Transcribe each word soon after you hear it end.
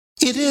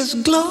It is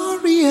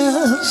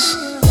glorious.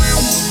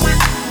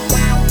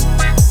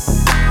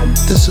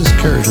 This is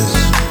Curtis.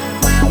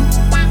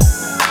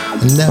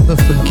 Never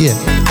forget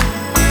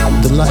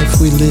the life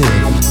we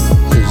live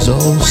is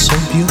oh so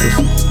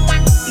beautiful.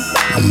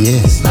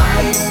 Yes.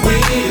 Life we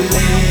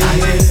live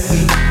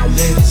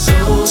is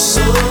so,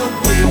 so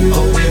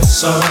beautiful. Oh, it's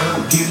so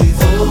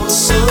beautiful,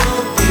 so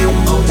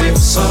beautiful. Oh,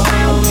 it's so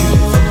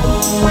beautiful.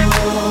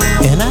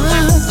 And I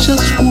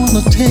just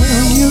wanna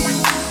tell you,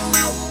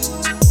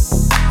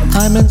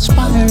 I'm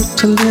inspired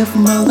to live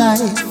my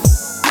life.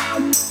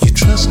 You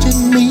trust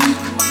in me,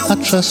 I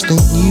trust in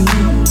you.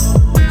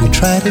 We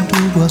try to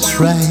do what's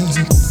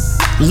right.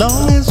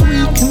 Long as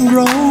we can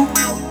grow,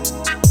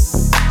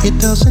 it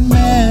doesn't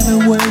matter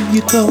where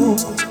you go.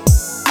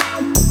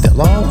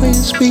 There'll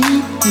always be,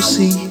 you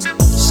see,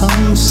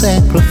 some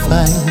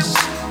sacrifice.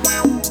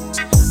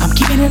 I'm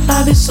keeping it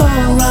live, it's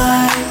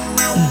alright.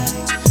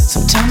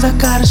 Sometimes I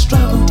gotta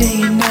struggle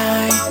day and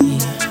night.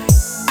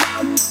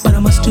 But I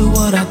must do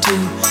what I do,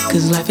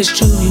 cause life is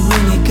truly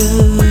really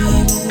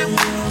good.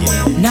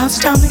 Now it's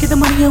time to get the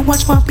money and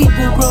watch my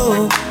people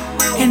grow.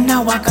 And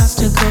now I got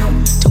to go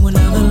to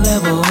another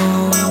level.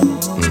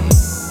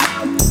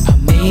 I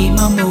made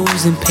my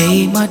moves and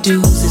paid my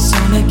dues. It's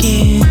on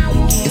again.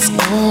 It's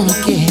on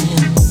again,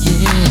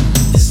 yeah.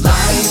 This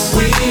life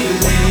we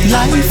live,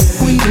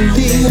 life we live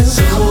is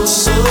oh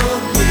so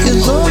beautiful.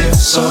 Is oh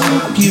so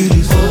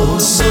beautiful.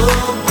 So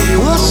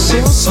oh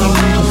so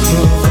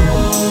beautiful.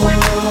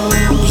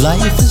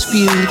 Life is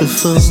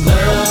beautiful. This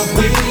love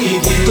we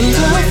give, the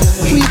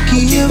love we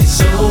give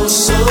is oh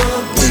so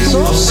beautiful.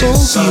 It's oh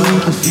so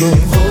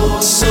beautiful.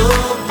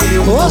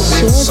 Oh so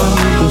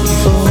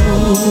beautiful.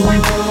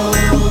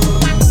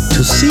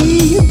 To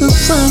see the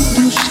sun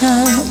do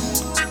shine,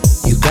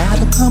 you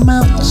gotta come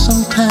out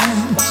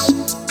sometimes.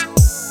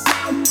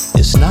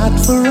 It's not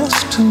for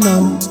us to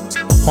know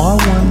or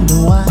wonder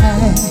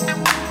why.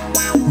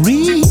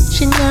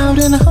 Reaching out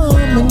in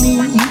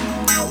harmony,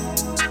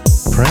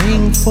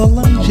 praying for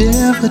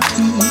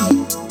longevity,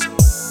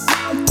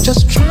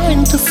 just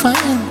trying to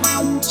find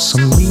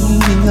some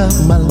meaning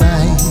of my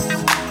life.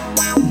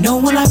 No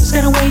one life has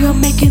got a way of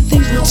making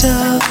things look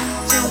tough,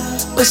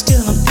 but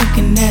still I'm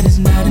thinking that is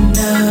not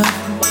enough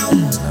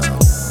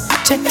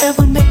to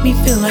ever make me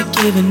feel like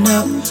giving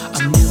up.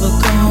 I'm never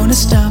gonna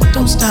stop,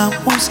 don't stop,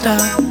 won't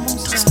stop.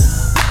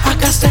 I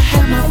got to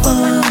have my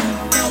fun.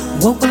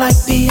 What will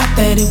life be? I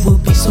thought it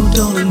would be so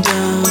dull and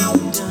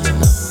dumb.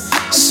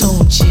 So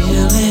I'm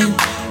chillin',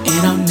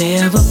 and I'll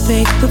never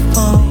fake the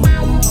fun.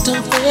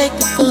 Don't fake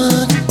the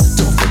fun,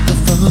 don't fake the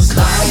fun.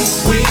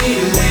 Life we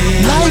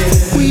live,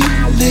 life we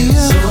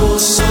live,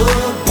 so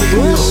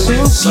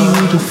beautiful, oh so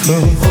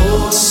beautiful,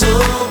 oh so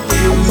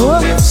beautiful,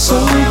 oh so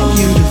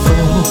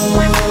beautiful.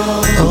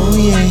 Oh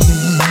yeah,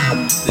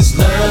 this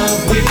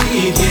love we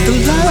give, the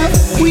love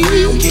we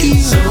give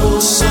is oh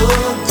so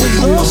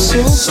beautiful, oh so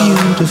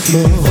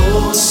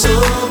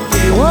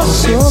beautiful,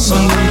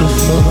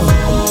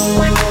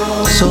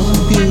 so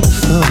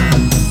beautiful.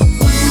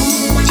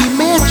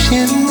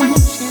 Imagine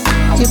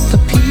if the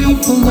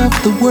people of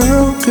the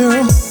world,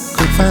 girl,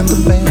 could find the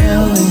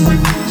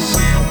balance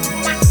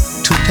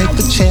to take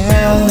the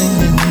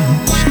challenge.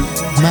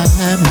 My,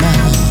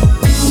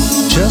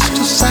 just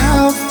to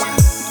solve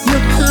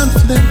your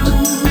conflict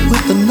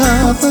with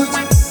another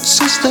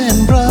sister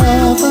and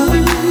brother,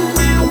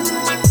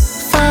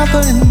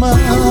 father and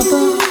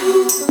mother.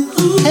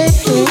 Hey,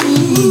 hey.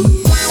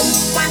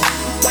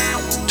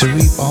 To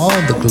reap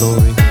all the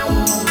glory,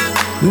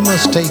 we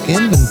must take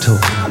inventory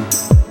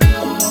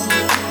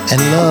and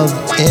love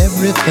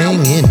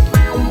everything in it.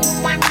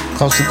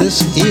 Cause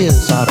this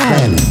is our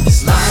planet.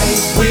 This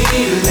life we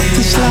live,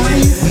 this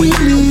life we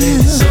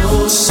live,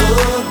 so, so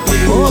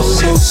beautiful, oh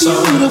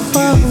so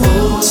beautiful,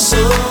 oh so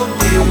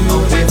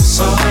beautiful,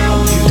 so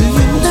beautiful. Do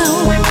you know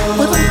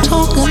what I'm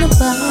talking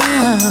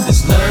about?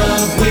 This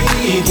love we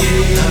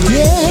give,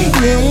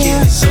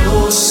 yeah,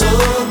 so, so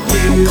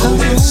beautiful,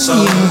 so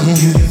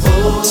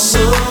beautiful,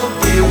 so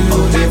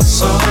beautiful,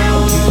 so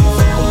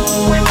beautiful.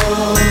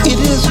 It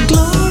is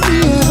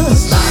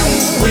glorious.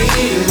 Life we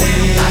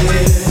live,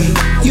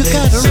 you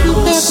gotta reap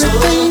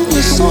everything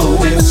you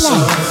sow in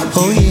life.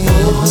 Oh yeah.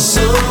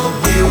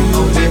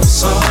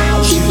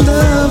 Keep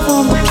love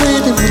on the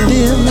planet we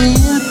live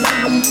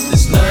in.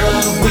 This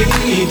love we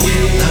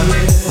give.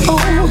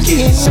 Oh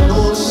yeah.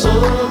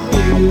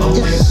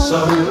 It's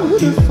so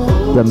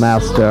beautiful. The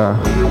master,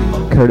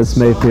 Curtis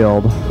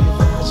Mayfield,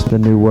 The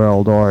New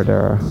World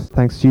Order.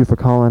 Thanks to you for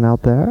calling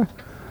out there.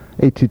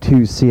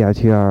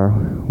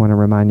 822-CITR, want to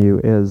remind you,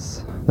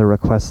 is the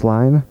request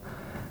line.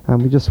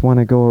 And we just want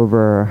to go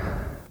over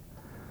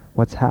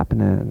what's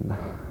happening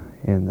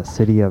in the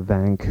city of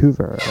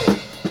Vancouver.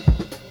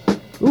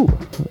 Ooh,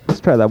 let's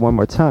try that one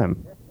more time.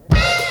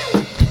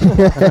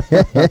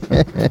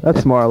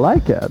 That's more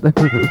like it.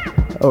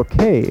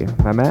 Okay,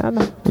 my man.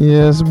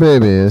 Yes,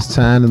 baby. It's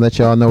time to let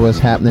y'all know what's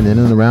happening in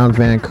and around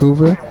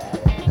Vancouver.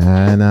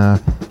 And,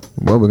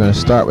 well, we're going to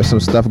start with some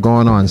stuff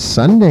going on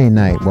Sunday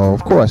night. Well,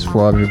 of course,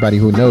 for everybody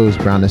who knows,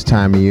 around this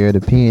time of year,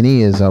 the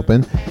P&E is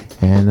open.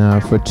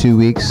 And for 2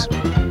 weeks,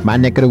 my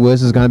neck of the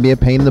woods is going to be a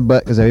pain in the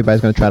butt because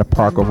everybody's going to try to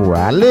park over where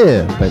I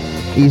live. But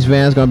East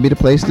Van's going to be the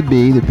place to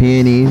be. The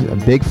P&E, a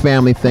big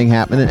family thing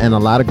happening, and a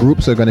lot of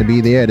groups are going to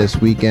be there this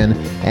weekend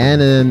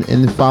and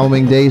in the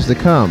following days to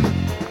come.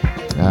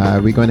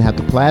 We're going to have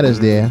the Platters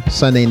there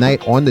Sunday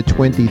night on the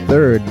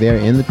 23rd there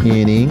in the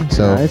P&E.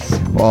 So nice.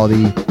 All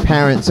the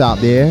parents out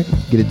there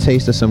get a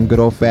taste of some good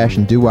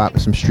old-fashioned doo-wop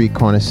and some street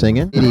corner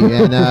singing.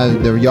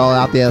 And y'all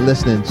out there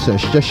listening, so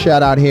just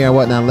shout out here and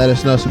whatnot and let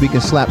us know so we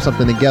can slap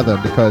something together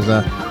because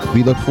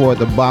we look forward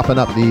to bopping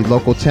up the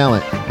local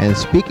talent. And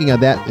speaking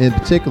of that in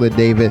particular,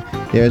 David,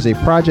 there's a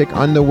project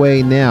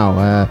underway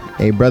now.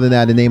 A brother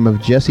by the name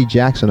of Jesse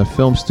Jackson, a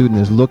film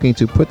student, is looking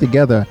to put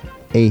together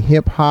a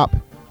hip-hop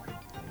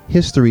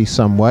history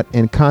somewhat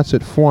in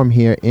concert form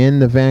here in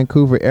the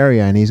Vancouver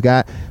area, and he's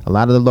got a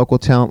lot of the local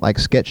talent like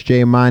Sketch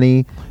J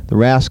Money, the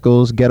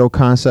Rascals, Ghetto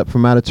Concept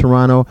from out of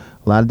Toronto.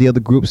 A lot of the other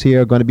groups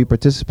here are going to be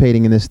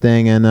participating in this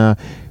thing, and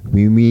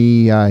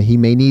he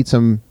may need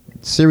some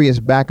serious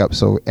backup.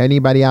 So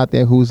anybody out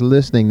there who's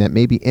listening that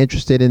may be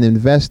interested in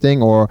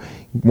investing or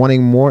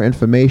wanting more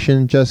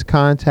information, just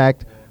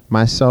contact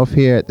myself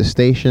here at the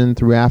station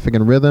through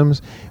African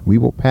Rhythms. We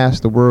will pass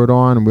the word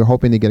on, and we're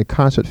hoping to get a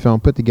concert film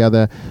put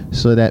together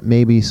so that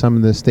maybe some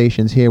of the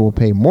stations here will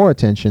pay more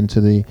attention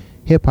to the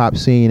hip-hop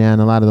scene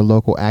and a lot of the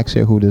local acts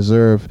here who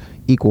deserve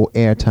equal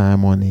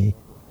airtime on the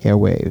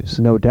airwaves.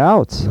 No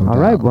doubt. All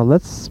right, well,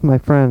 let's, my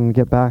friend,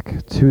 get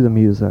back to the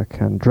music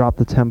and drop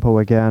the tempo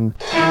again.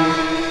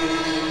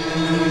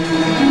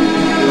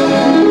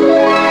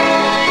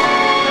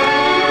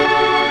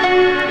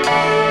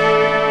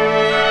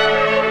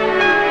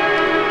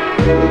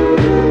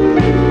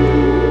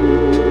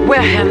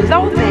 Well,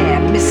 hello there,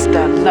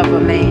 Mr.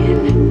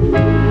 Loverman.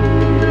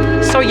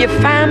 So you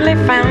finally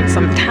found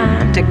some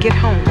time to get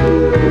home.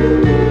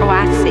 Oh,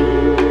 I see.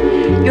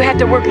 You had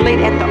to work late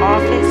at the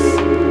office?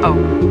 Oh,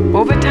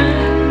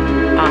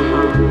 overtime?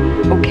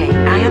 Uh-huh. Okay,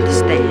 I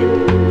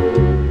understand.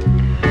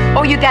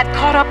 Oh, you got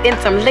caught up in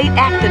some late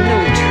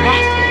afternoon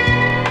traffic?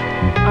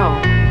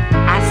 Oh,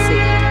 I see.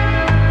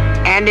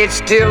 And it's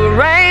still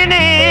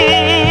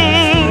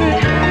raining.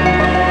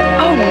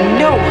 Oh,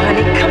 no,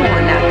 honey, come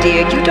on now,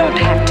 dear. You don't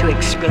have to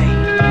explain.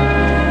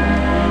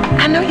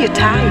 I know you're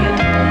tired.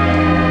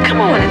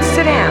 Come on and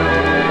sit down.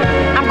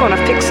 I'm gonna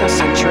fix us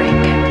a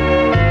drink.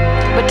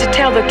 But to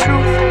tell the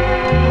truth,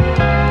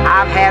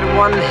 I've had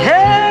one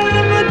hell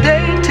of a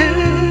day,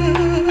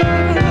 too.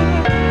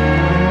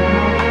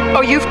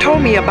 Oh, you've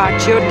told me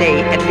about your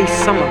day, at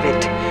least some of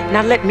it.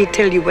 Now let me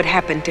tell you what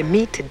happened to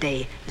me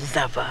today,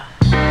 lover.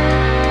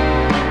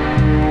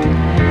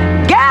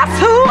 Guess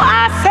who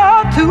I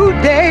saw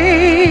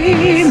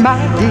today, my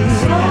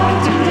dear?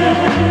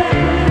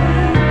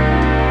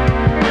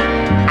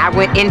 I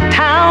went in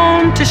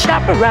town to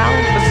shop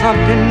around for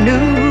something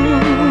new,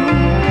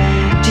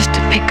 just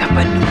to pick up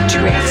a new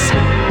dress.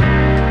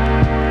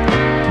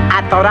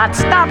 I thought I'd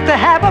stop to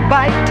have a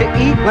bite to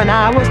eat when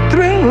I was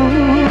through.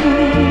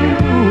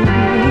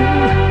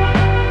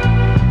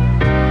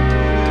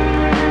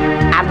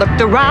 I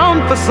looked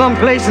around for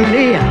someplace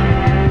near,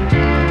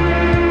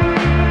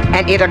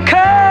 and it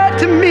occurred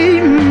to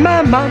me,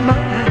 my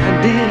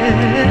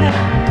dear,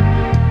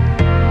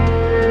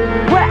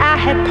 where I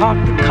had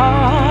parked the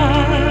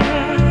car.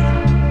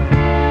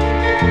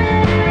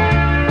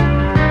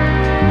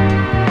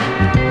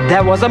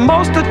 There was a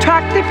most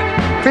attractive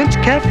French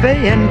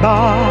cafe and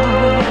bar.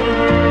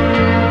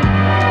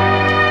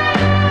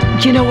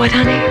 You know what,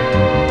 honey?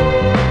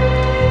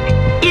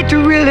 It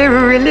really,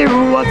 really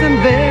wasn't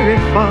very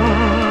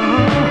far.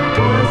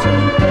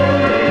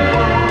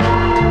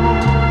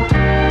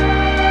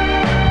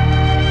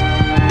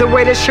 The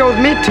waiter showed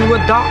me to a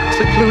dark,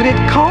 secluded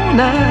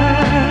corner.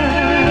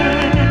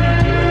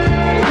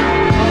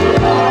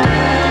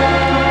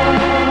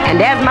 And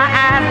as my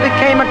eyes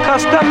became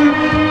accustomed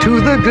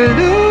to the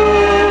gloom,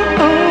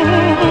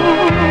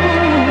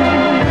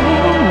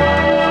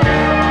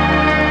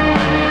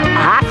 I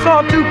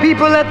saw two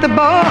people at the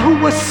bar who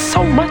were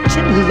so much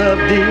in love,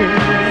 dear,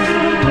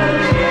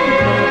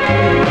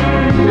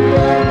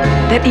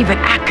 that even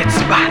I could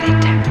spot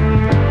it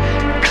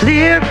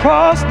clear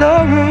across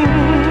the room.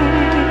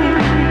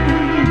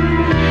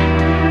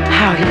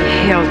 How he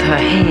held her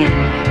hand,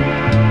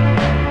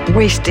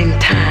 wasting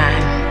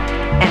time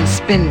and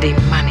spending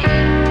money.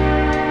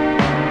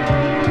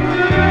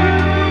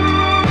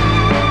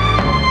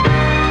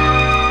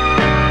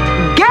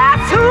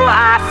 Guess who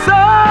I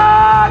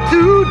saw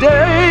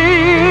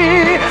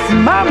today?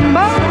 My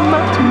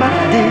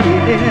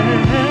dear.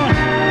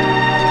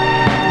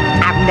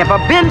 I've never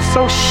been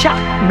so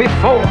shocked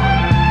before.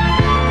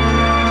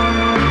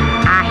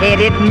 I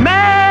headed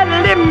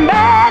madly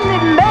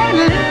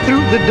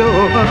through the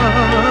door.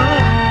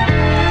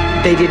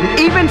 They didn't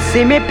even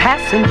see me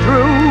passing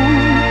through.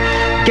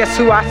 Guess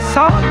who I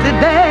saw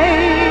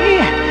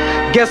today?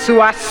 Guess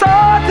who I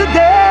saw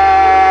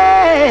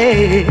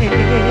today?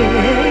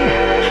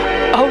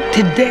 Oh,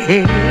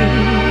 today.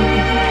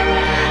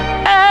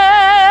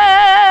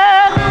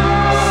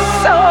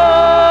 So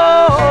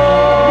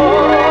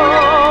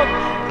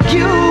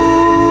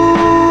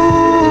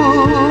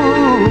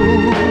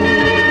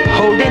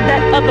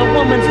another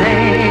woman's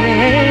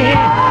hand,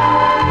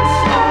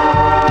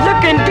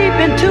 looking deep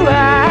into her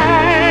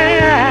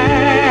eyes,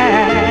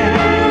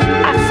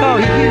 I saw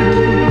you.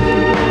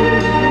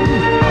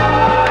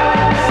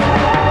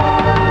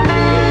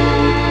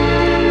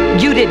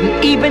 You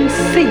didn't even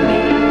see me,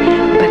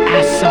 but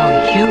I saw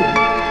you,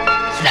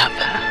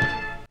 lover.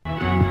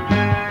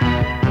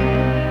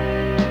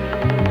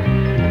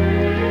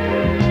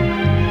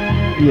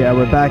 Yeah,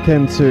 we're back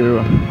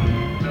into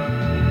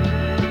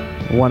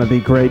one of the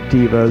great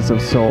divas of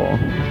soul,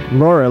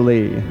 Laura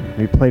Lee.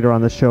 We played her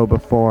on the show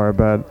before,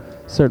 but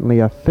certainly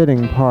a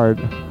fitting part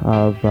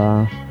of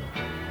our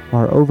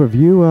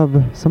overview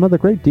of some of the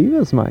great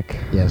divas, Mike.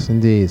 Yes,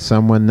 indeed.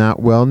 Someone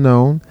not well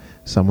known,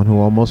 someone who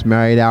almost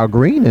married Al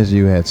Green, as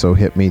you had so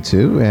hit me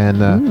to,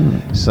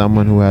 and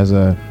someone who has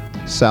a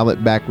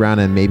solid background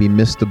and maybe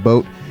missed the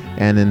boat.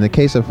 And in the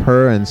case of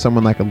her and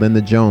someone like a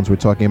Linda Jones, we're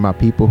talking about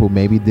people who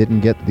maybe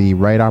didn't get the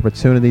right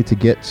opportunity to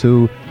get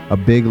to a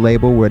big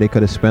label where they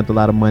could have spent a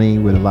lot of money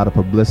with a lot of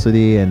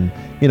publicity and,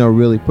 you know,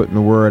 really putting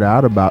the word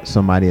out about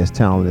somebody as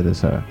talented as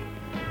her.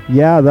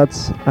 Yeah,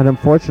 that's an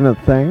unfortunate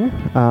thing.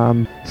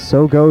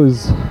 So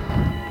goes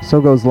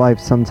life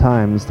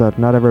sometimes, that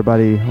not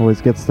everybody always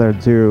gets their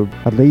due.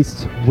 At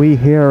least we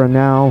here and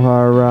now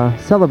are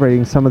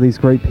celebrating some of these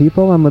great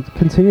people and would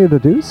continue to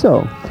do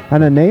so.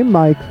 And a name,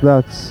 Mike,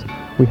 that's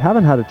we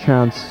haven't had a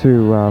chance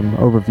to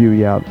overview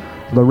yet,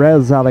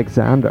 Lorez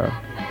Alexander.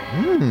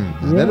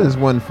 That is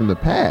one from the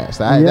past.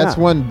 That's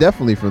one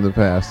definitely from the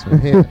past.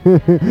 Yeah.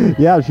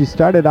 Yeah, she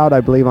started out,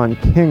 I believe, on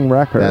King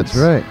Records. That's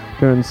right.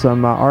 Doing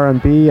some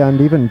R&B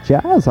and even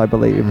jazz, I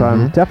believe.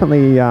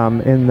 Definitely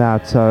in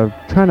that,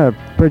 trying to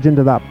bridge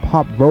into that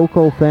pop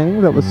vocal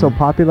thing that was so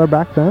popular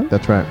back then.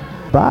 That's right.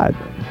 But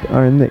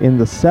in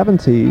the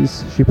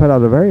 70s, she put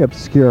out a very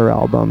obscure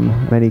album.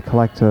 Many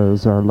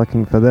collectors are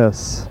looking for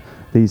this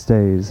these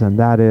days, and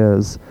that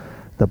is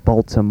the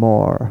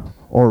Baltimore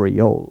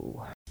Oriole.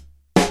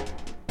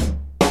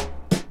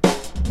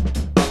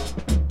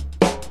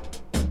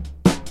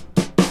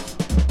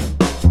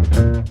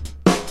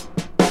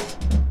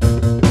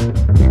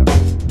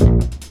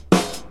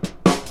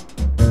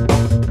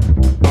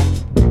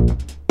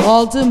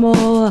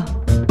 Baltimore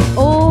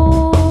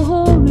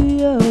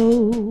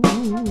Oriole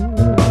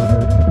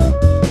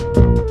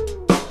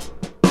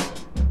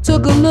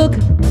took a look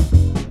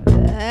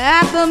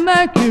at the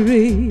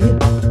mercury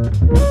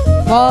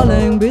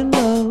falling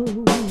below.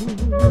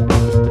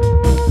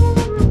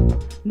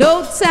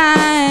 No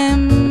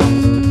time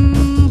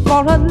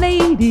for a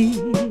lady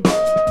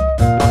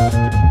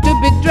to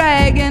be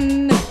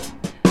dragging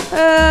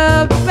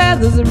her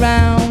feathers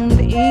around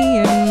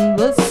in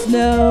the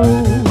snow.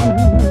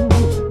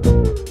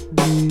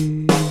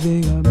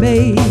 Leaving her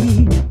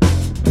maid,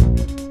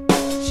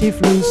 she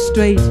flew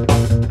straight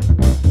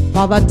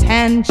for the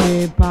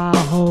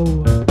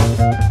Tangipahoe,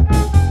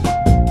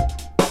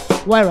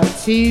 where a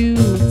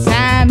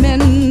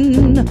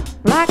two-timing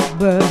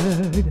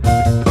blackbird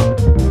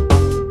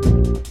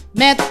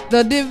met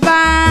the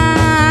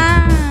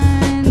divine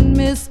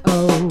Miss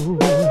O.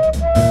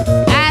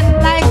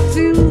 I'd like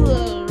to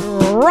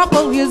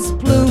ruffle his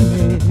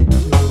plumage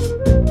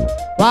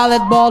while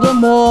at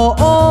Baltimore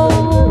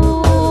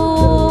Oriole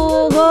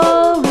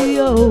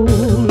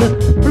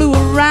flew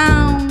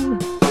around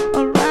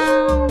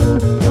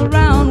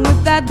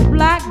with that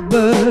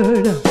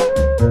blackbird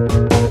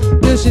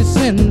till she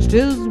singed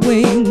his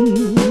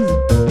wings.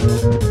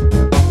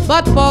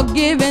 But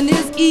forgiving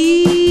is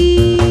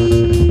easy.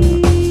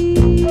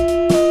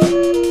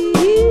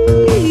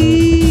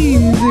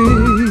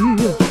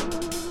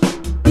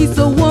 He's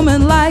a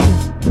woman like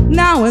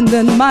now and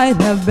then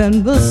might have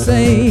been the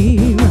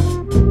same.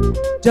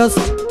 Just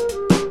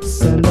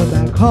send her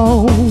back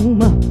home,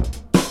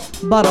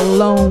 but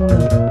alone.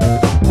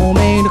 Home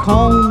ain't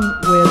home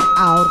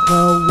without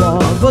her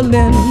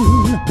warbling.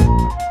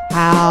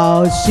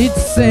 How she'd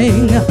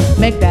sing,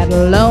 make that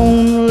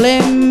lonely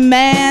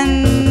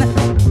man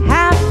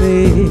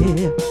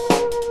happy.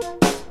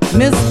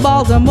 Miss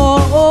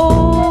Baltimore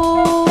Oriole,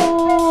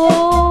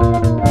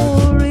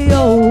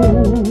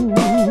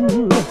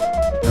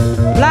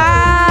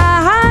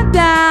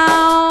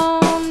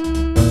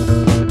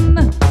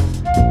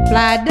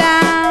 fly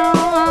down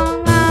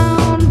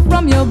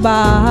from your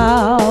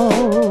bow.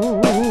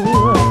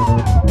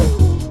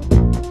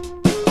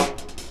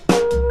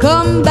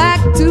 Come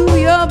back to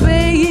your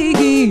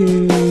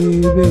baby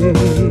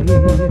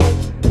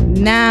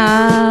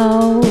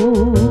now.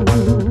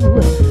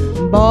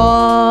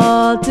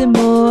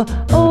 Baltimore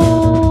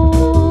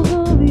Oriole,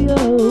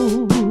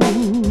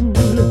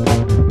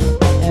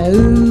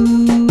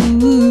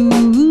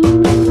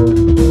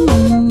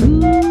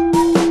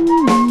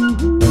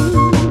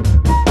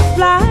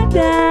 fly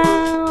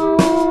down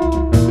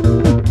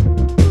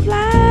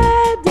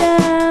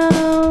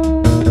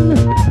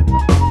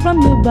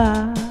from your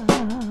bow.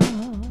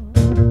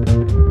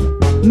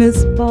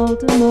 Miss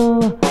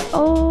Baltimore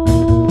Oriole.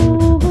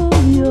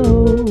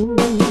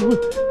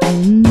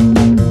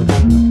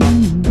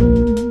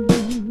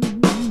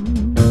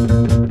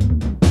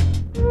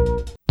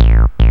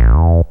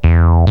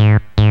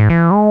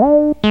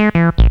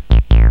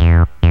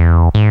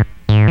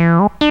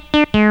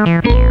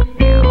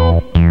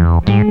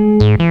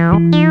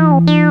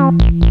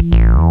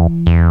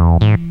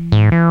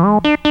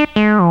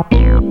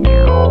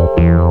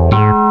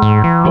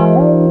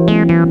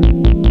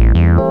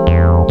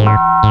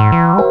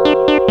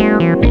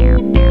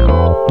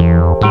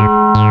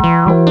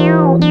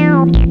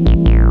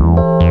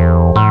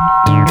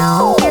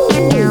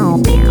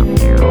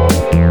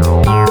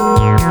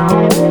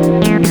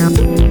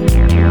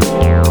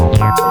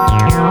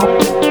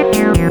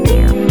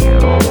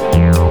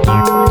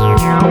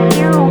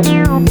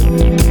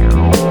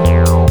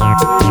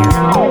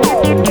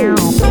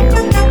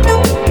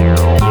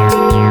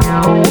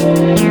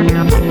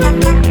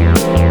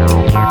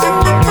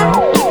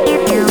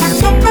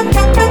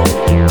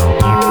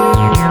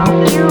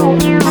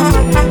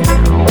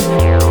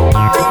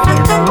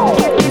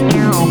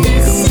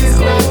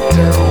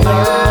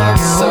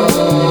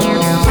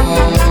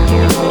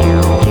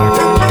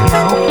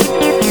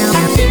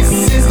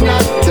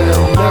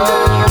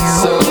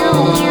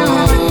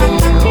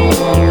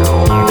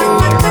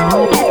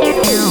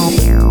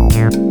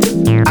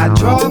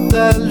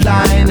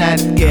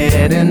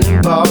 get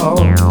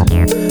involved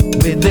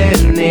with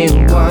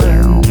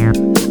anyone.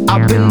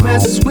 I've been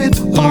messed with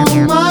all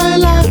my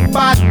life.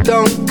 I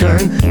don't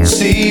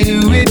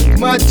consider it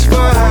much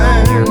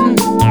fun.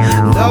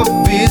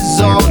 Love is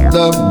all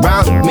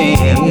around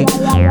me,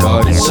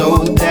 but it's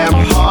so damn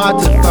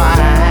hard to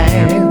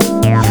find.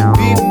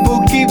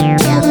 People keep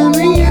telling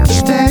me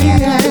each day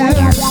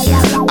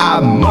I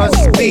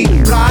must be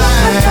blind.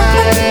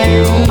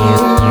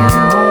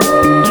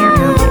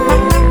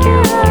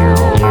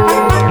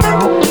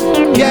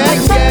 Yeah,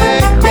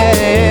 yeah, yeah.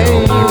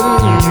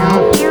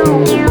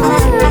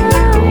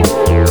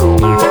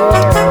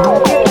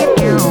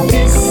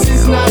 This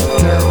is not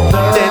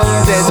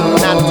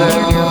the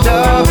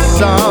love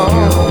song.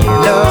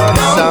 Love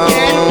song.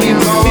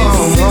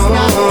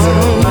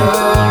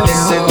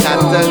 This is not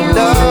the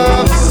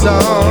love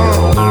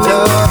song.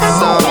 Love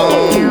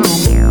song.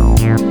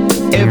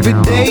 Every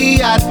day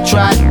I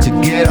try to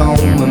get on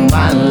with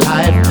my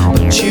life,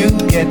 but you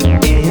get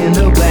in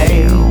the way.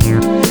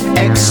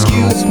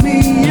 Excuse me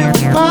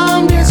if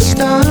I'm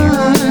distant.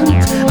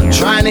 I'm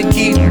trying to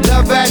keep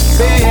love at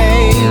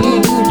bay.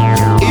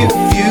 If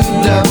you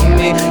love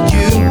me,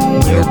 you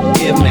will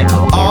give me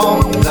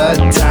all the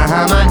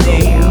time I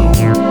need.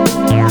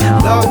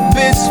 Love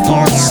is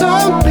for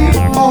some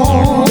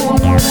people,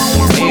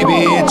 maybe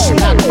it's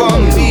not for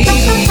me.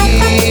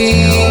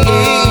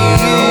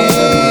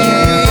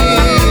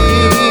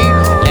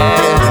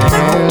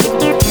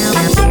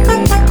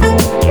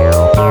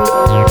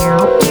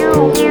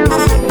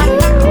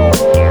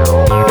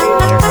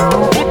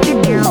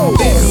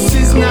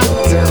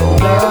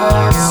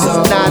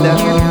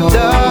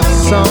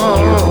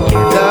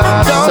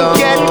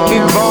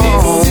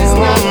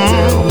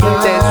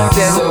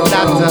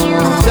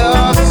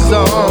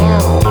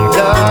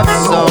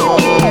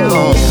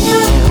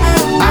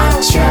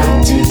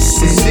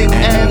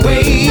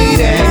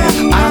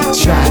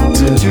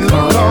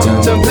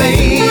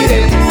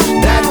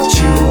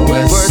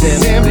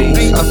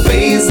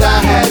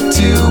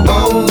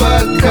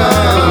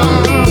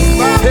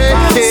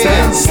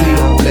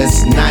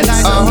 Sleepless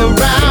nights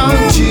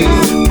around you,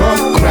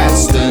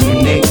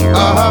 procrastinate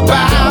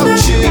about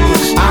you.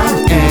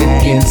 I'm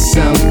thinking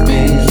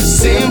something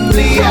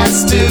simply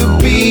has to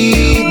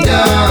be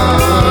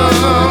done.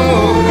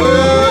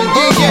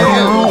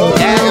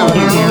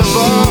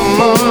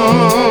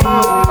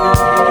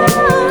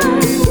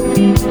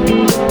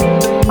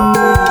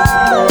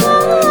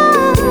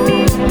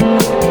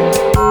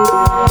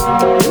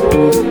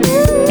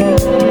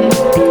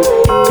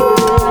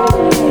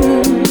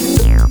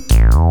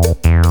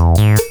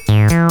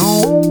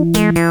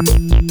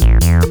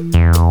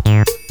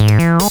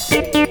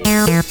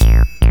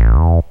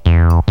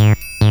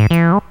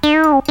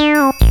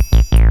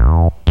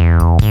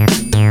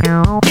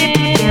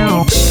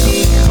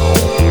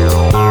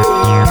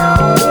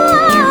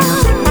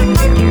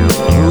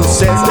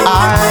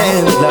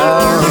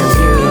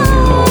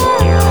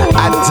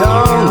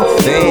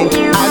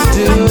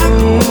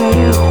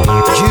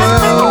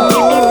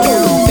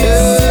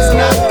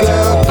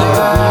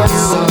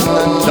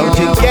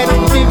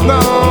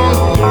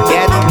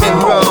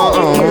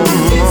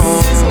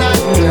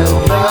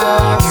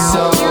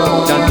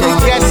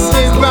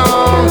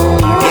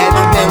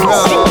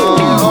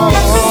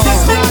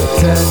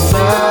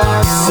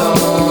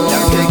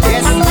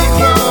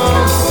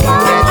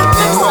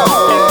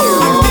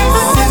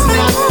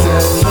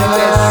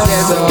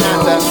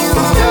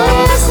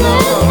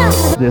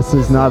 This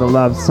is not a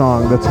love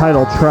song, the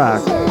title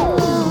track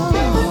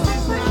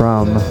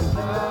from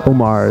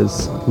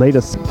Omar's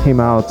latest came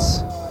out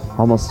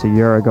almost a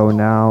year ago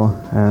now,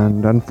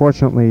 and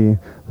unfortunately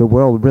the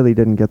world really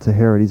didn't get to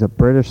hear it. He's a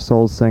British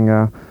soul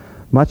singer,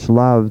 much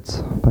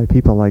loved by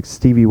people like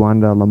Stevie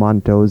Wonder,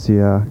 Lamont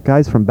Dozier,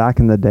 guys from back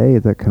in the day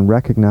that can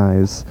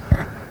recognize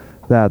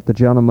that the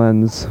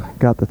gentleman's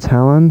got the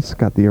talents,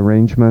 got the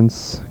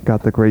arrangements,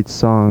 got the great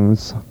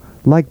songs,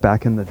 like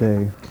back in the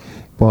day.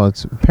 Well,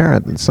 it's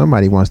apparent that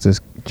somebody wants this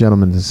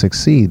gentleman to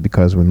succeed,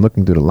 because when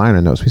looking through the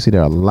liner notes, we see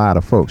there are a lot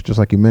of folks, just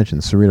like you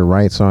mentioned. Sarita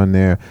Wright's on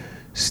there,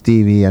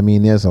 Stevie. I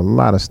mean, there's a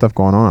lot of stuff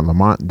going on.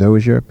 Lamont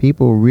Dozier.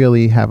 People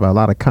really have a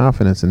lot of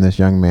confidence in this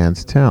young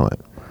man's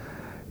talent.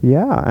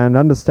 Yeah, and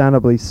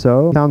understandably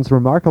so. Sounds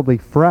remarkably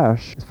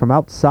fresh from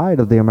outside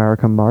of the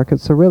American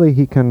market, so really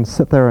he can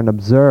sit there and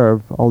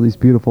observe all these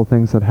beautiful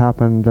things that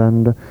happened,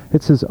 and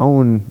it's his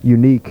own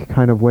unique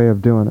kind of way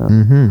of doing it.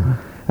 Mm-hmm.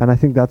 And I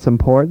think that's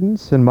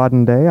important in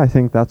modern day. I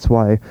think that's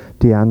why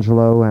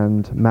D'Angelo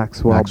and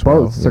Maxwell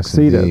both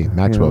succeeded. Indeed.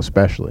 Maxwell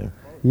especially.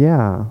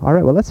 Yeah. All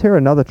right, well, let's hear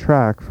another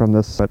track from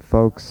this, but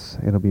folks,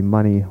 it'll be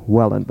money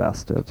well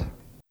invested.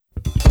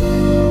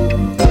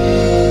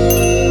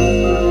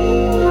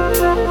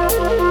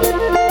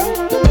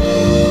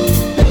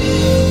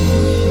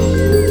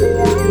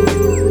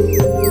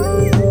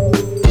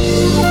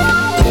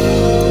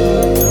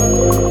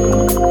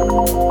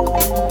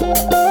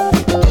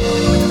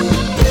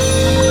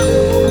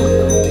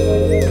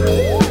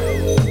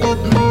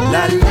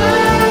 La la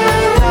la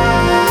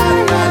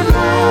la la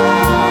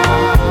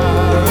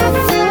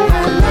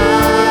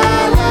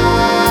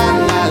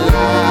la.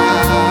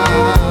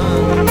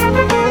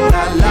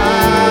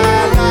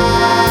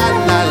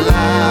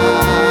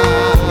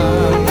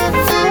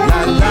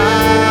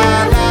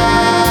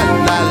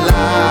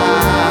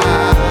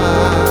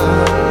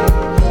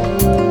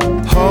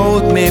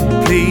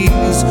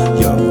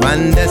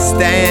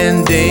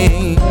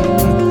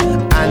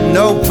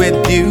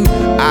 you,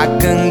 I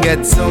can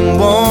get some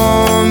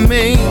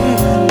warming,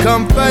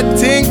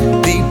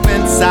 comforting deep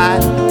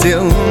inside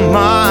till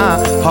my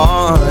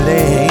heart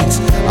aches.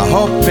 I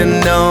hope you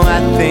know I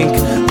think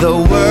the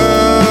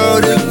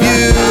world of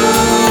you.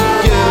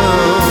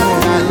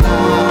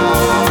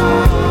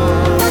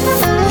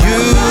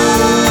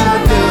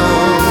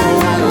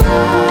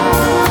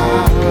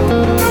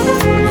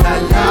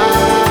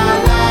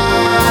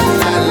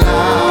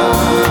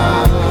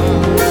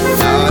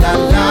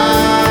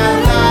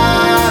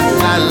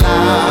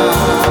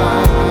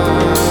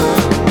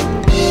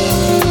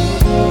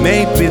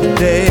 Maybe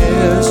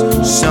there's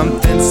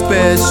something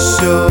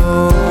special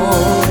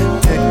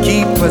to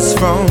keep us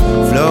from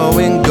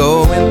flowing,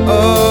 going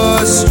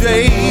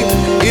astray.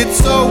 It's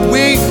so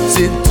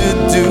easy to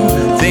do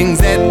things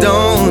that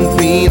don't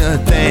mean a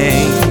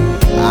thing.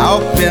 I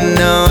hope you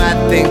know I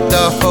think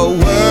the whole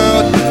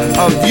world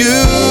of you.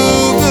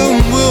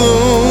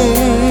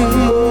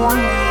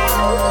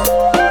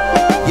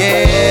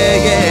 Yeah,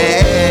 yeah.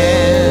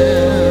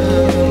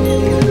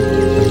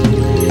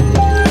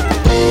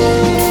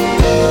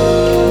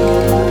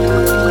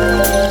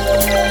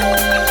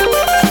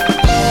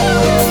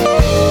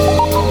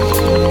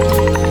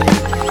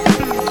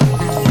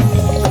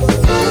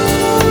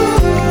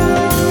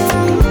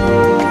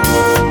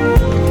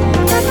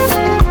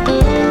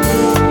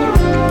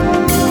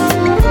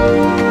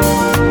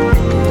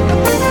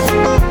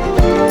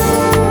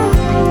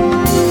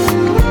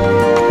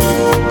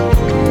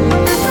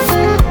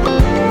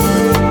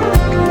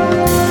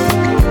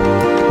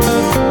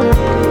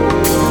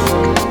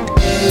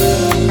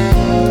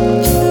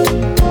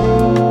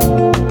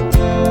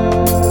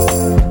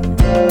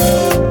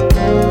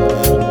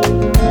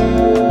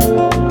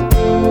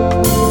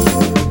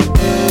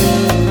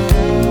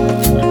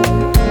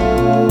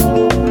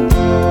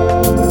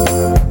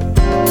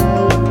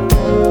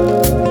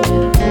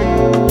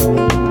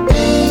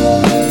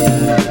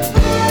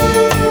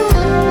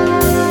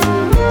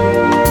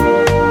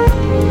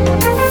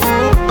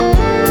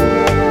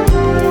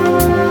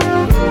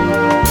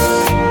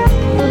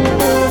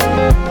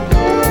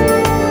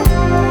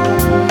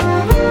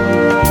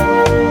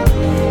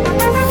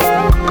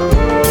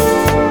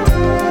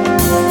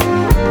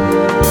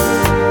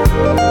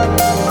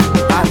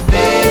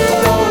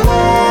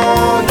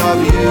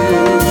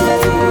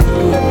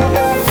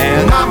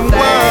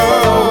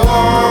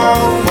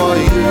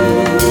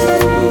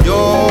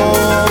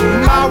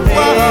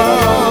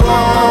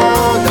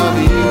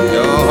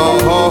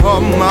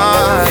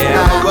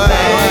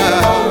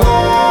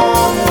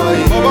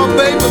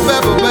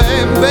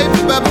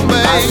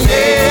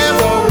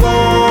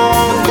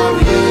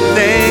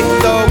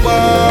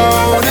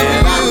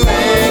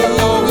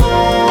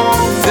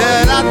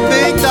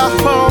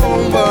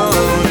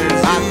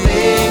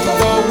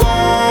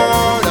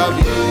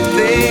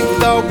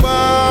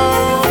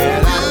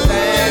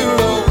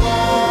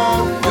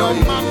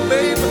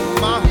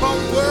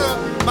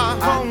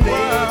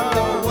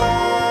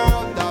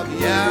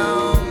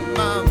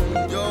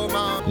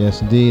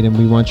 Yes, indeed, and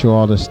we want you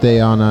all to stay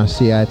on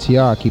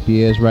CITR. Keep your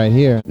ears right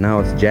here. Now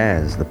it's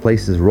jazz. The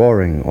place is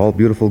roaring. All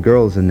beautiful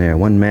girls in there.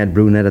 One mad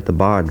brunette at the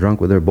bar,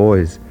 drunk with her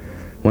boys.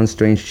 One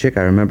strange chick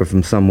I remember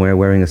from somewhere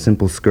wearing a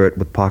simple skirt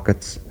with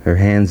pockets, her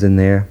hands in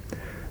there.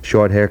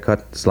 Short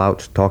haircut,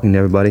 slouched, talking to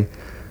everybody.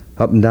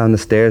 Up and down the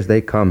stairs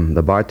they come.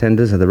 The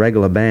bartenders are the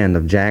regular band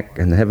of Jack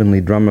and the heavenly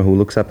drummer who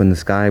looks up in the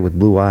sky with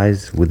blue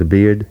eyes, with a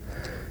beard.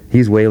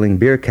 He's wailing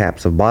beer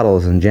caps of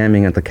bottles and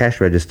jamming at the cash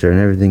register, and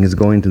everything is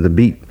going to the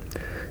beat.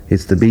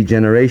 It's the beat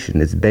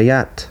generation. It's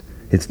Bayat.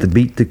 It's the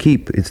beat to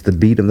keep. It's the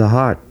beat of the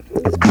heart.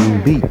 It's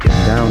being beat and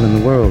down in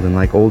the world, and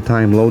like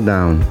old-time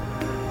lowdown.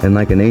 And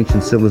like in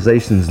ancient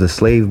civilizations, the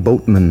slave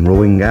boatmen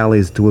rowing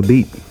galleys to a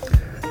beat,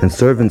 and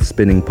servants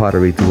spinning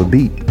pottery to a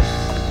beat.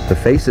 The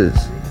faces.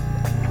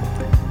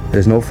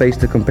 There's no face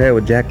to compare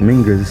with Jack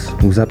Minger's,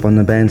 who's up on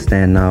the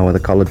bandstand now with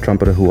a colored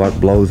trumpeter who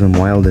outblows him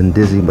wild and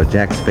dizzy, but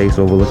Jack's face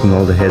overlooking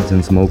all the heads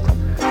in smoke.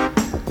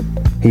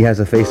 He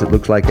has a face that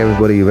looks like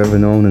everybody you've ever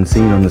known and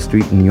seen on the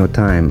street in your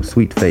time.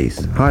 Sweet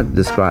face, hard to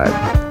describe.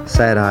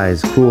 Sad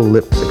eyes, cruel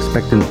lips,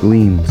 expectant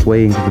gleam,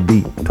 swaying to the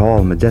beat,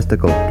 tall,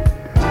 majestical,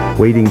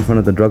 waiting in front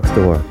of the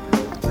drugstore.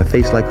 A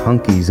face like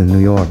Hunky's in New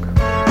York.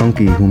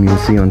 Hunky, whom you'll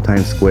see on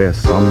Times Square,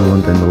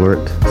 somnolent and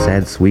alert,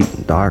 sad, sweet,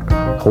 dark,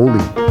 holy,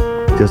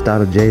 just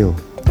out of jail,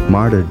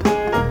 martyred,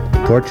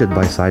 tortured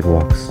by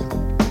sidewalks,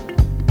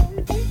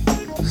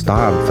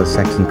 starved for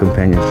sex and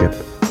companionship.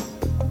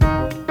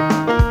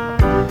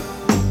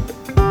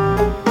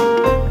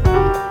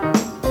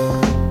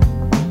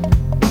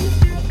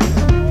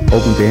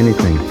 Open to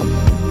anything,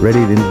 ready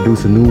to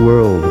introduce a new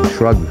world,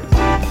 shrug.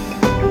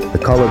 The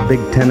colored big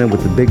tenor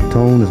with the big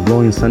tone is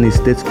blowing Sonny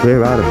Stitz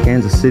clear out of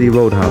Kansas City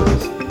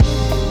roadhouses.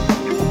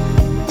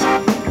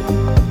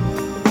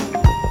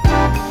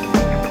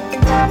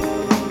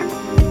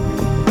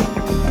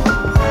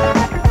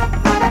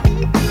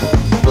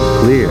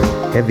 Clear,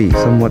 heavy,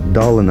 somewhat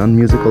dull and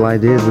unmusical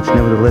ideas which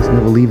nevertheless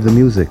never leave the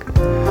music.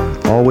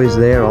 Always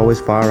there,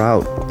 always far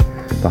out.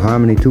 The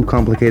harmony too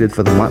complicated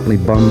for the motley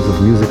bums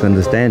of music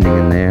understanding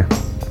in there.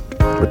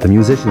 But the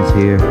musician's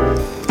here.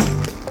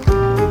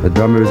 The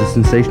drummer is a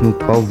sensational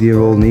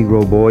 12-year-old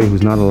Negro boy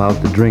who's not allowed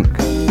to drink,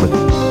 but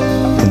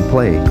can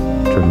play.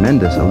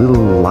 Tremendous, a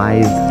little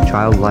lithe,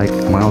 childlike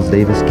Miles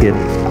Davis kid.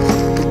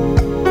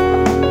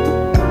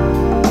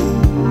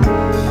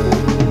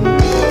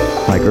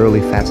 Like early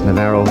Fats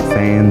Navarro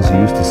fans who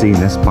used to see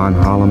Nespan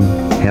Harlem,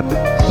 hep,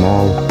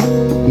 small.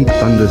 He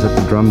thunders at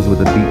the drums with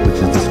a beat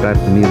which is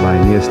described to me by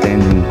a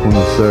near-standing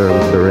connoisseur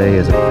with beret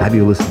as a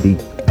fabulous beat.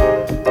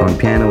 On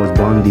piano is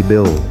Blondie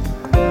Bill,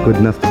 good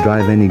enough to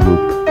drive any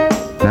group.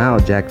 Now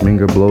Jack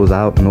Minger blows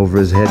out and over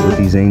his head with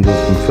these angels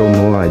from Phil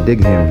Moore. I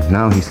dig him.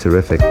 Now he's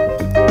terrific.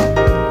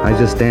 I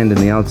just stand in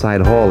the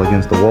outside hall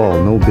against the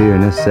wall. No beer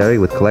necessary,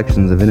 with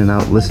collections of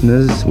in-and-out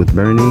listeners with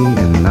Bernie.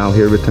 And now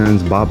here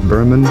returns Bob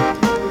Berman,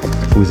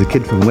 who's a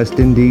kid from West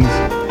Indies,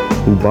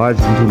 who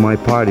barged into my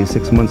party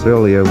 6 months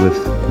earlier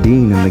with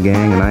Dean and the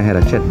gang, and I had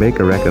a Chet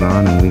Baker record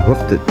on, and we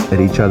hoofed it at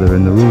each other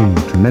in the room.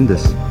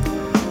 Tremendous.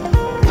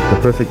 The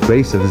perfect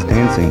grace of his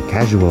dancing,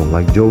 casual,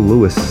 like Joe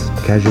Louis,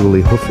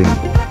 casually hoofing.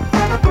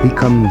 He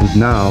comes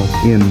now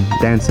in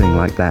dancing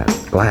like that,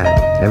 glad.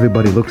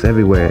 Everybody looks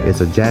everywhere.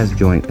 It's a jazz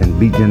joint and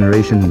Beat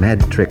Generation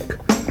mad trick.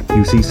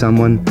 You see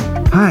someone,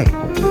 hi,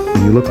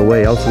 and you look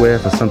away elsewhere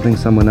for something,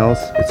 someone else.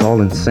 It's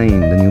all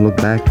insane. Then you look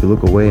back, you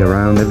look away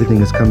around.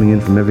 Everything is coming in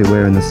from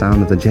everywhere in the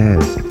sound of the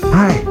jazz.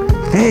 Hi,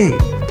 hey,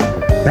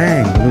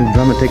 bang, the little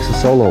drummer takes a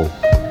solo,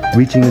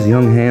 reaching his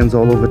young hands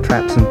all over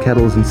traps and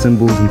kettles and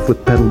cymbals and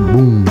foot pedal.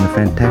 Boom, a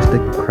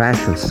fantastic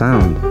crash of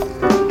sound.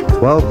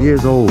 12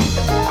 years old.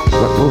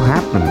 What will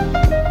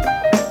happen?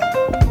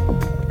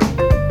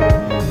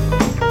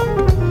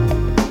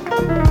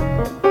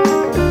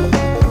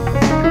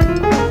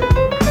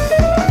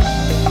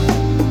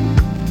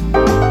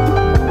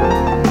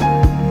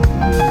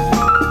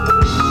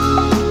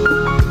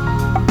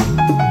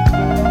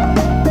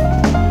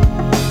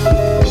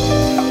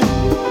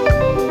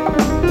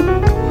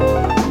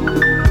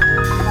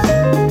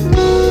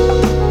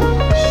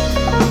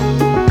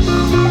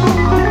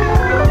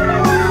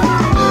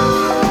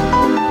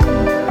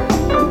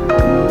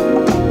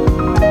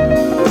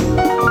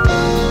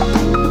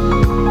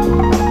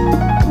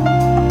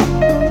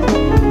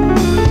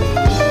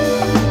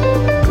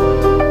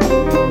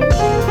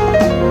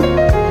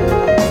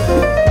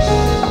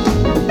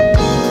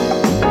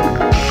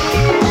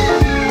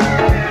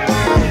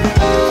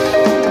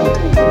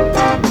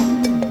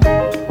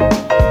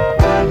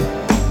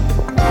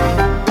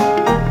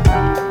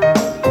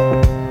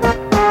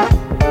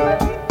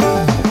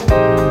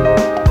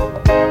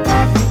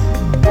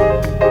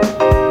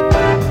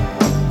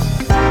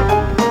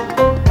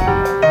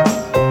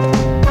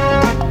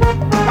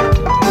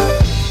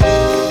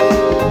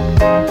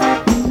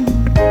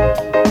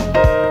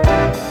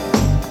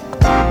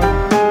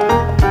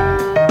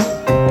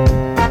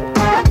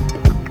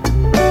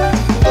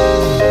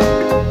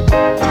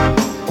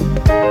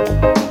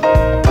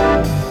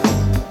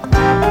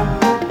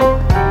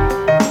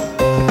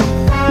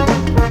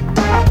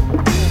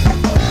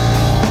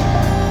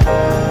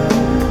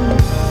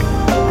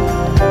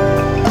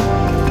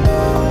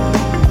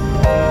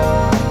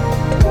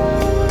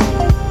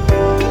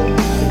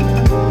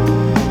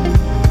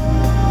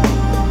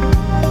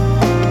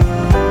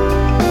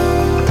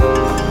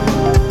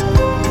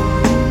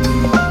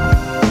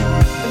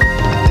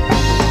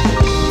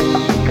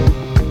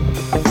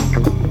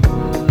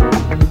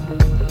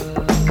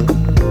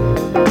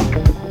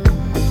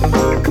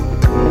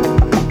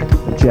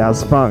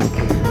 Jazz funk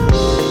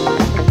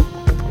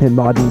in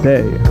modern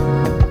day.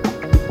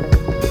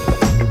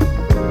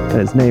 And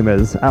his name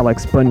is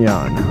Alex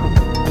Bunyan.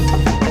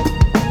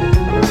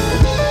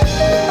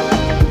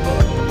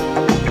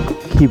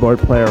 Keyboard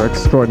player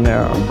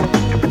extraordinaire.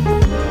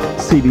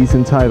 CD's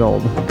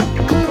entitled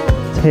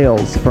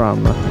Tales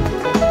from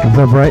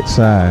The Bright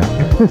Side.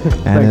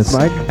 And Thanks,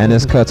 Mike. And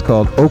this cut's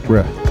called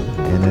Okra.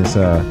 And it's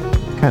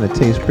kind of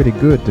tastes pretty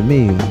good to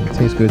me. It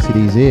tastes good to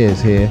these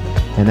ears here.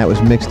 And that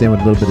was mixed in with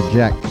a little bit of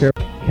Jack Carroll.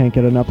 Can't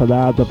get enough of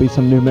that. There'll be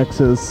some new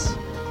mixes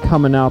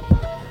coming up.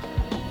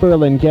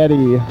 Berlin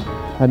Getty,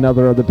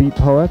 another of the Beat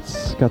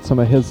Poets, got some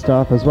of his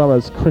stuff, as well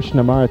as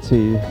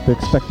Krishnamurti. They're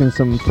expecting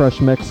some fresh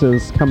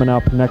mixes coming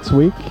up next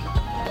week,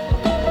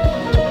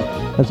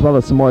 as well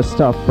as some more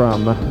stuff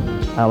from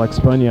Alex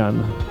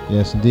Bunyan.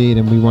 Yes, indeed,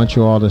 and we want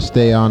you all to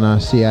stay on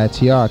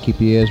CITR.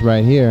 Keep your ears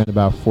right here. In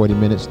about 40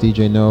 minutes,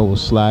 DJ Noah will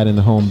slide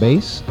into home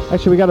base.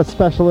 Actually, we got a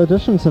special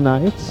edition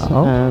tonight,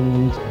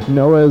 and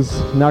Noah's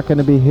not going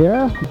to be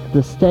here.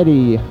 The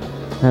steady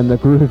and the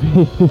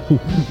groovy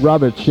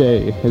Robert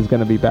Shea is going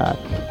to be back.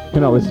 You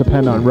can always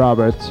depend on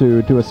Robert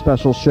to do a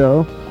special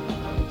show,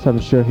 so I'm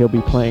sure he'll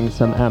be playing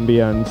some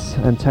ambience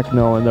and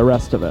techno and the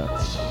rest of it.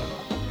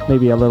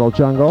 Maybe a little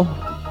jungle.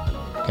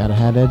 Gotta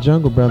have that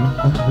jungle, brother.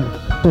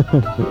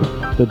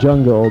 The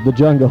jungle,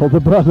 the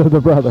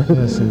brother.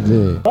 Yes,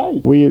 indeed.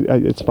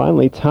 It's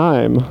finally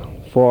time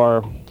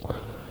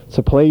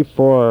to play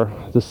for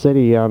the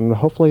city and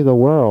hopefully the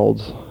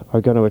world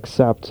are going to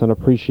accept and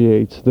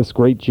appreciate this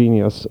great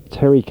genius,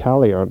 Terry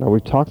Callier. Now,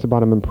 we've talked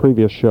about him in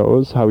previous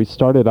shows, how he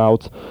started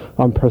out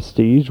on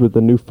Prestige with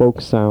the new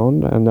folk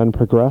sound and then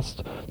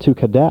progressed to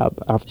Cadet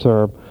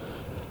after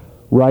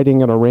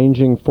writing and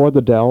arranging for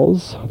the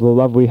Dells. The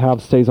Love We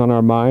Have Stays on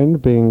Our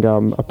Mind being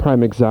a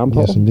prime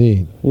example. Yes,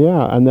 indeed.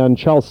 Yeah, and then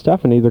Charles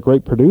Stephanie, the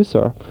great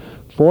producer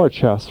for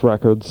Chess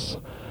Records,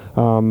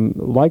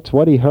 liked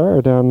what he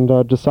heard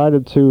and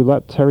decided to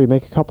let Terry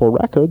make a couple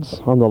records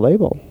on the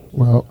label.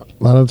 Well,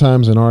 a lot of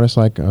times an artist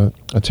like a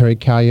Terry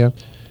Callier,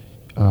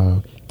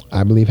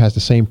 I believe, has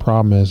the same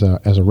problem as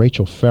a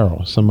Rachel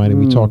Farrell, somebody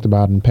we talked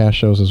about in past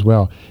shows as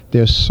well.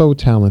 They're so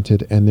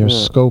talented and their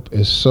scope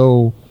is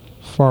so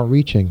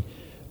far-reaching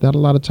that a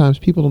lot of times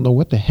people don't know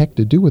what the heck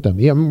to do with them.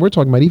 Yeah, I mean, we're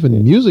talking about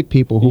even music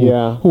people who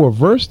are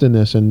versed in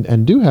this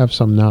and do have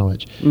some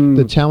knowledge.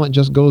 The talent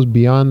just goes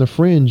beyond the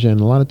fringe,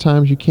 and a lot of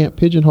times you can't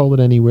pigeonhole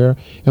it anywhere,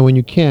 and when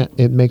you can't,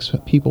 it makes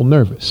people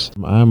nervous.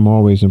 I'm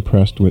always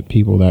impressed with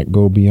people that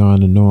go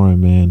beyond the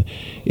norm, and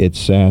it's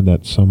sad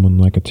that someone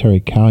like a Terry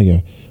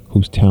Callier,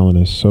 whose talent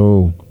is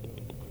so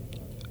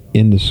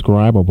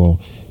indescribable,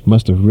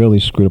 must have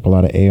really screwed up a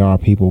lot of AR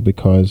people,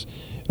 because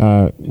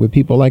with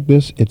people like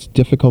this, it's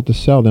difficult to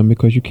sell them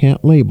because you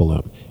can't label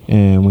them.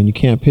 And when you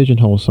can't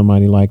pigeonhole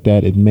somebody like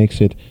that, it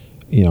makes it,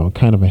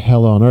 kind of a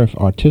hell on earth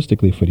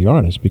artistically for the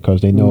artist,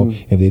 because they know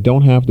if they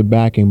don't have the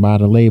backing by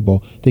the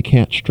label, they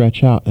can't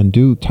stretch out and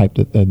do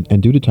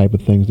the type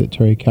of things that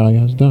Terry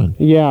Callier has done.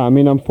 Yeah, I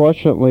mean,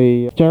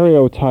 unfortunately,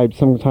 stereotypes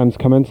sometimes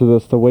come into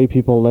this, the way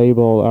people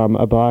label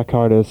a black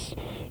artist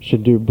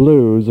should do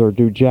blues or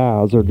do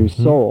jazz or do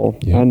soul.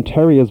 Yep. And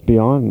Terry is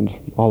beyond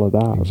all of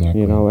that,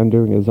 exactly. And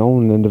doing his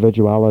own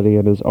individuality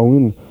and his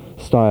own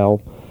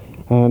style.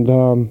 And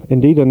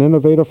indeed an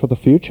innovator for the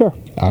future.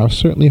 I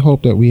certainly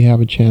hope that we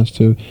have a chance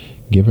to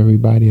give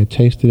everybody a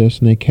taste of this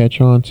and they catch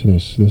on to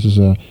this. This is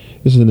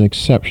an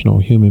exceptional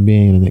human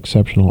being and an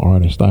exceptional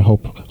artist. I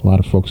hope a lot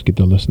of folks get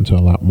to listen to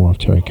a lot more of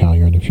Terry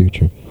Callier in the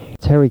future.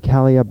 Terry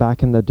Callier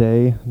back in the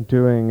day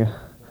doing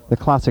the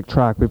classic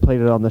track. We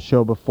played it on the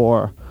show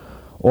before,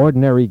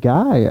 Ordinary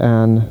Guy,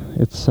 and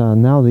it's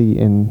now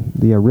in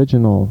the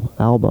original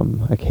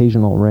album,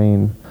 Occasional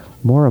Rain.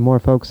 More and more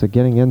folks are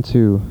getting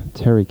into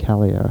Terry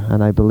Callier,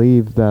 and I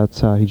believe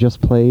that he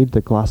just played the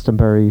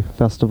Glastonbury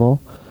Festival.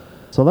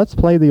 So let's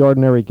play The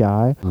Ordinary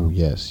Guy. Oh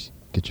yes,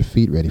 get your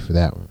feet ready for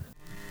that one.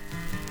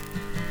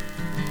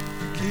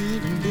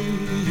 Can't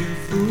be a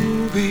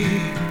fool,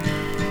 babe.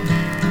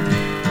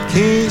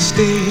 Can't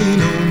stay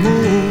no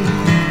more.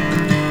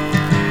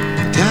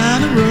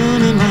 Tired of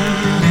running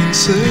round in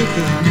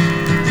circles.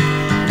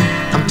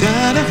 I'm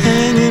tired of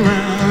hanging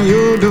round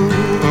your door.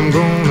 I'm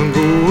gonna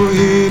go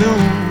ahead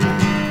on.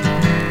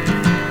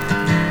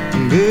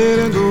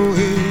 Better go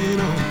ahead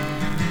on.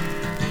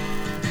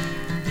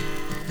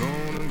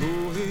 Gonna go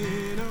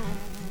ahead on.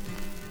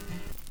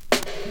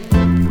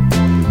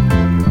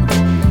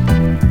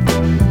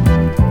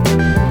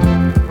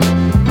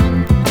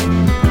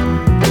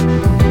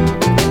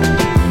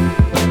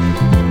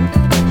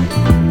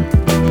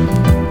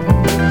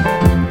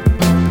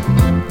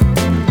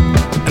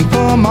 And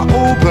for my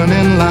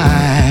opening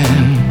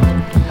line,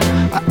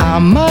 I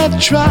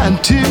might try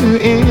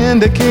to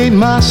indicate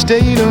my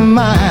state of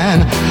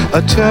mind,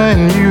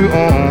 turn you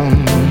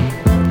on.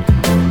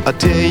 I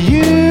tell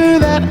you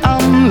that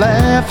I'm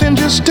laughing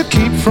just to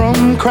keep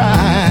from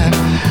crying.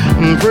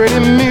 Pretty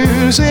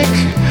music,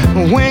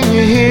 when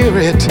you hear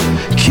it,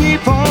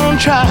 keep on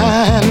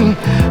trying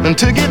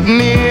to get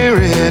near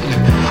it.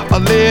 A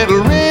little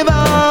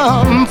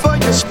rhythm for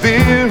your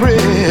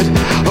spirit.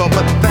 Oh,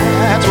 but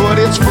that's what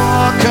it's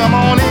for. Come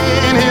on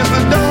in, here's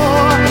the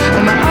door.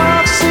 And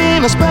I've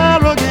seen a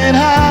sparrow get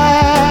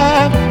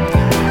high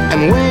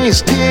and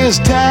waste his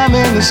time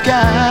in the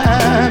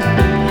sky.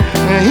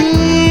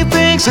 He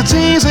thinks it's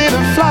easy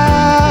to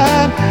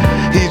fly.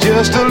 He's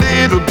just a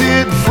little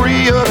bit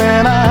freer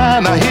than I.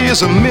 Now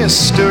here's a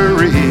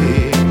mystery,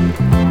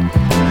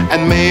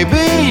 and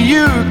maybe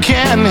you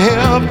can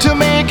help to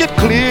make it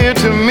clear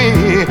to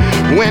me.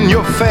 When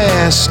you're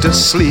fast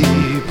asleep,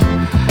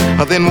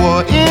 then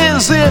what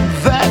is it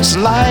that's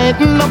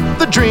lighting up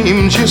the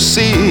dreams you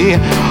see?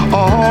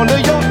 All of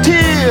your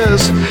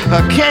tears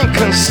can't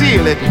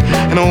conceal it,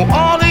 and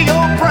all of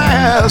your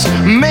prayers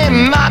may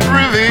not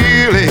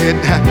reveal it.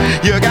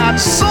 You got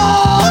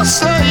soul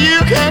so you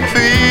can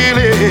feel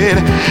it,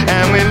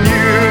 and when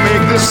you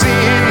make the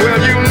scene, well,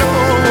 you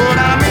know what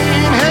I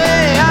mean.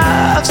 Hey,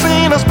 I've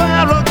seen a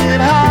sparrow get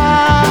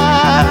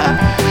high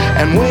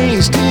and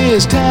waste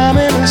his time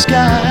in the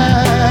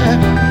sky.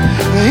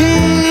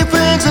 He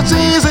thinks it's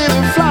easy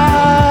to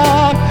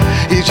fly.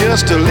 He's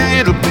just a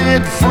little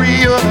bit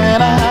freer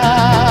than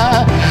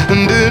I.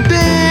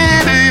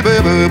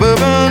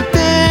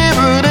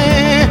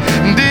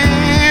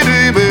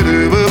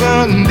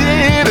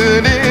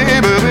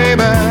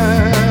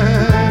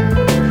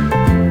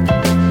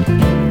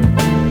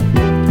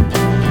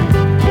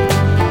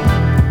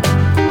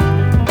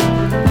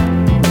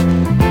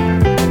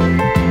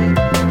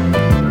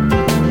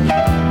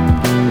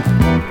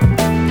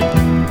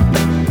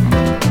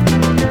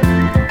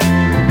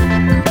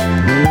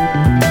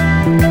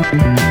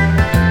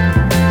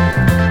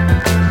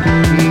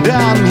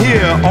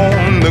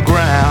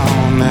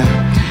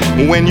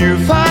 When you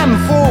find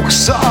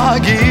folks are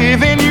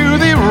giving you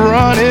the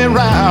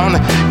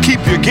runaround, keep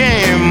your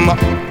game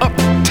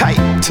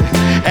uptight.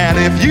 And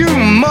if you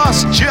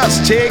must,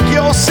 just take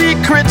your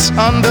secrets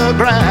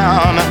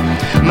underground.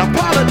 Now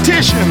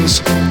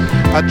politicians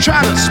try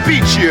to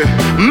speech you,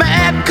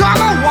 mad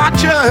color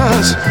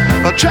watchers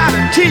try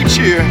to teach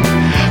you.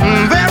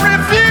 Very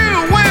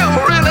few will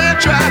really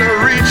try to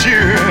reach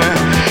you.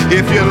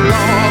 If you're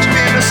lost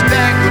in the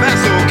stack,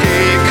 that's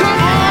okay. Come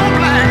on,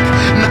 black.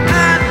 Now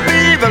I'd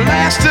be the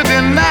last to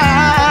deny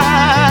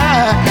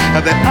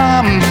that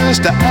I'm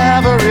just an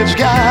average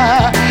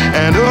guy.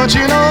 And don't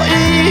you know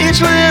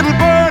each little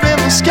bird in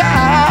the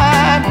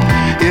sky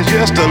is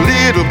just a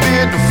little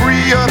bit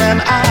freer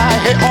than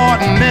I,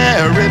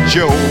 ordinary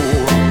Joe.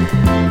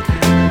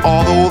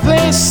 Although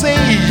they say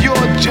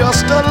you're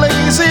just a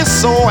lazy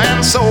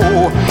so-and-so,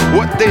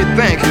 what they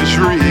think is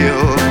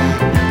real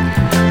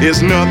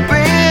is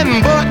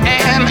nothing but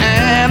an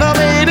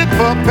animated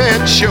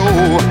puppet show.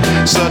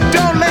 So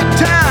don't let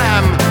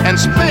time and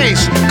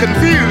space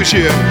confuse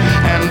you,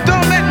 and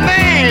don't let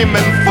name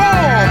and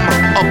form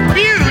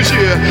abuse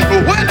you.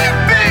 When that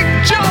Big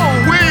Joe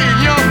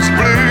Williams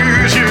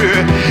blues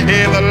you,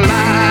 in the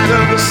light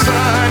of the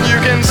sun you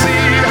can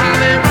see how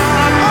they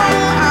run.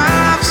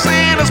 Oh, I've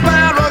seen a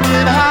sparrow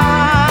get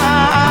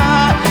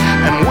high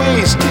and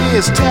waste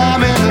his time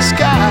in the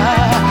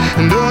sky.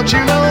 And don't you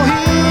know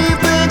he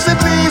thinks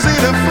it's easy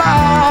to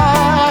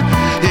fly?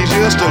 He's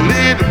just a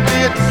little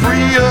bit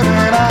freer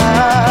than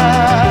I.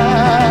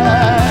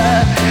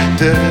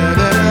 Da da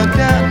da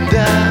da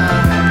da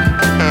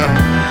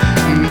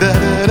da da da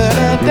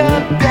da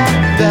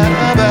da da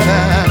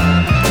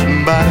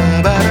ba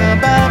ba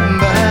ba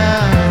ba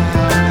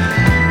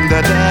da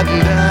da da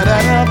da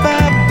ba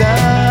da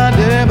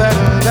da ba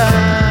da.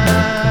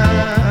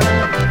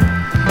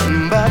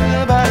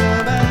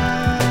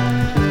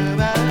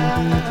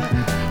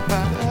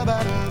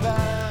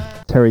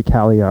 Terry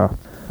Callier.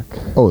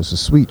 Oh, it's a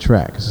sweet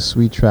track. It's a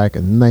sweet track,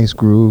 a nice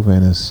groove,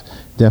 and it's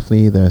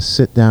definitely either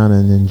sit down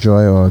and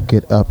enjoy or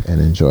get up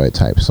and enjoy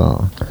type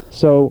song.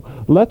 So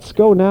let's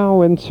go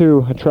now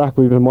into a track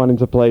we've been wanting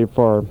to play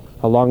for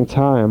a long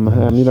time.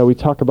 You know, we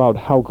talk about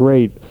how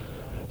great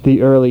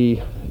the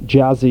early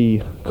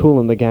jazzy Kool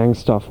and the Gang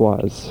stuff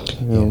was.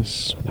 You know,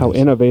 Yes. how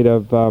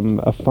innovative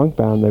a funk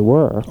band they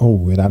were. Oh,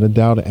 without a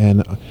doubt.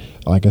 And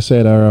like I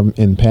said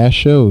in past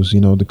shows,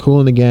 you know, the Kool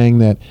and the Gang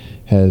that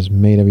has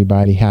made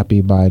everybody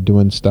happy by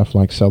doing stuff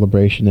like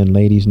Celebration and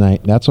Ladies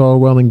Night, that's all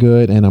well and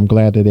good, and I'm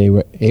glad that they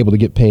were able to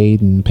get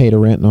paid and pay the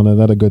rent and all that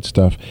other good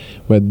stuff.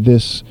 But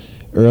this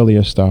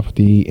earlier stuff,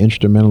 the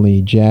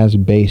instrumentally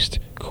jazz-based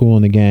Kool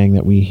and the Gang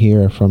that we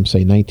hear from,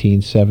 say,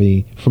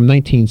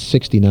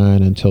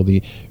 1969 until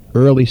the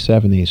early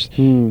 70s,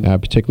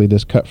 particularly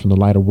this cut from the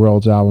Lighter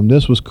Worlds album,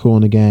 this was Kool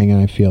and the Gang,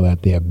 and I feel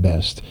at their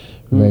best.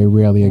 Very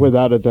rarely,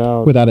 Without a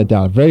doubt. without a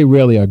doubt, very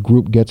rarely a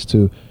group gets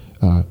to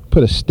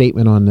put a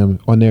statement on them,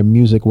 on their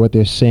music, what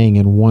they're saying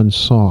in one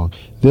song.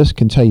 This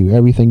can tell you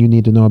everything you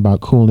need to know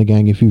about Kool and the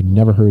Gang if you've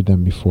never heard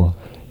them before.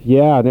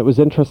 Yeah, and it was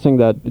interesting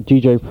that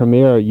DJ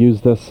Premier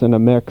used this in a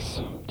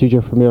mix, DJ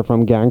Premier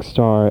from Gang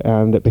Starr,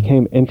 and it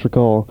became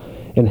integral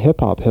in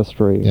hip-hop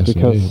history. Yes,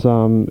 because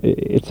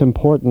it's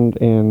important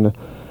in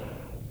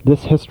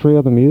this history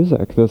of the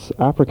music, this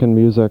African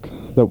music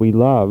that we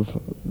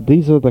love.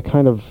 These are the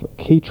kind of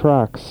key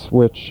tracks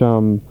which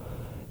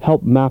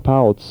help map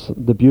out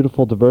the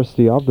beautiful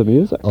diversity of the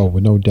music. Oh,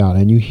 with no doubt.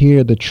 And you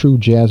hear the true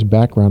jazz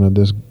background of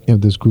this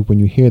group when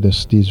you hear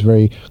these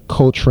very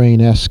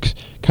Coltrane-esque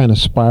kind of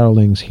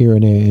spiralings here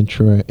and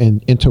there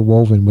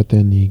interwoven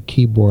within the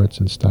keyboards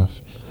and stuff.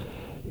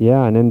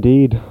 Yeah, and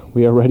indeed,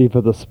 we are ready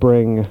for the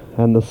spring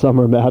and the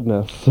summer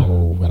madness.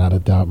 Oh, without a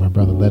doubt, my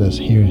brother. Let us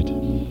hear it.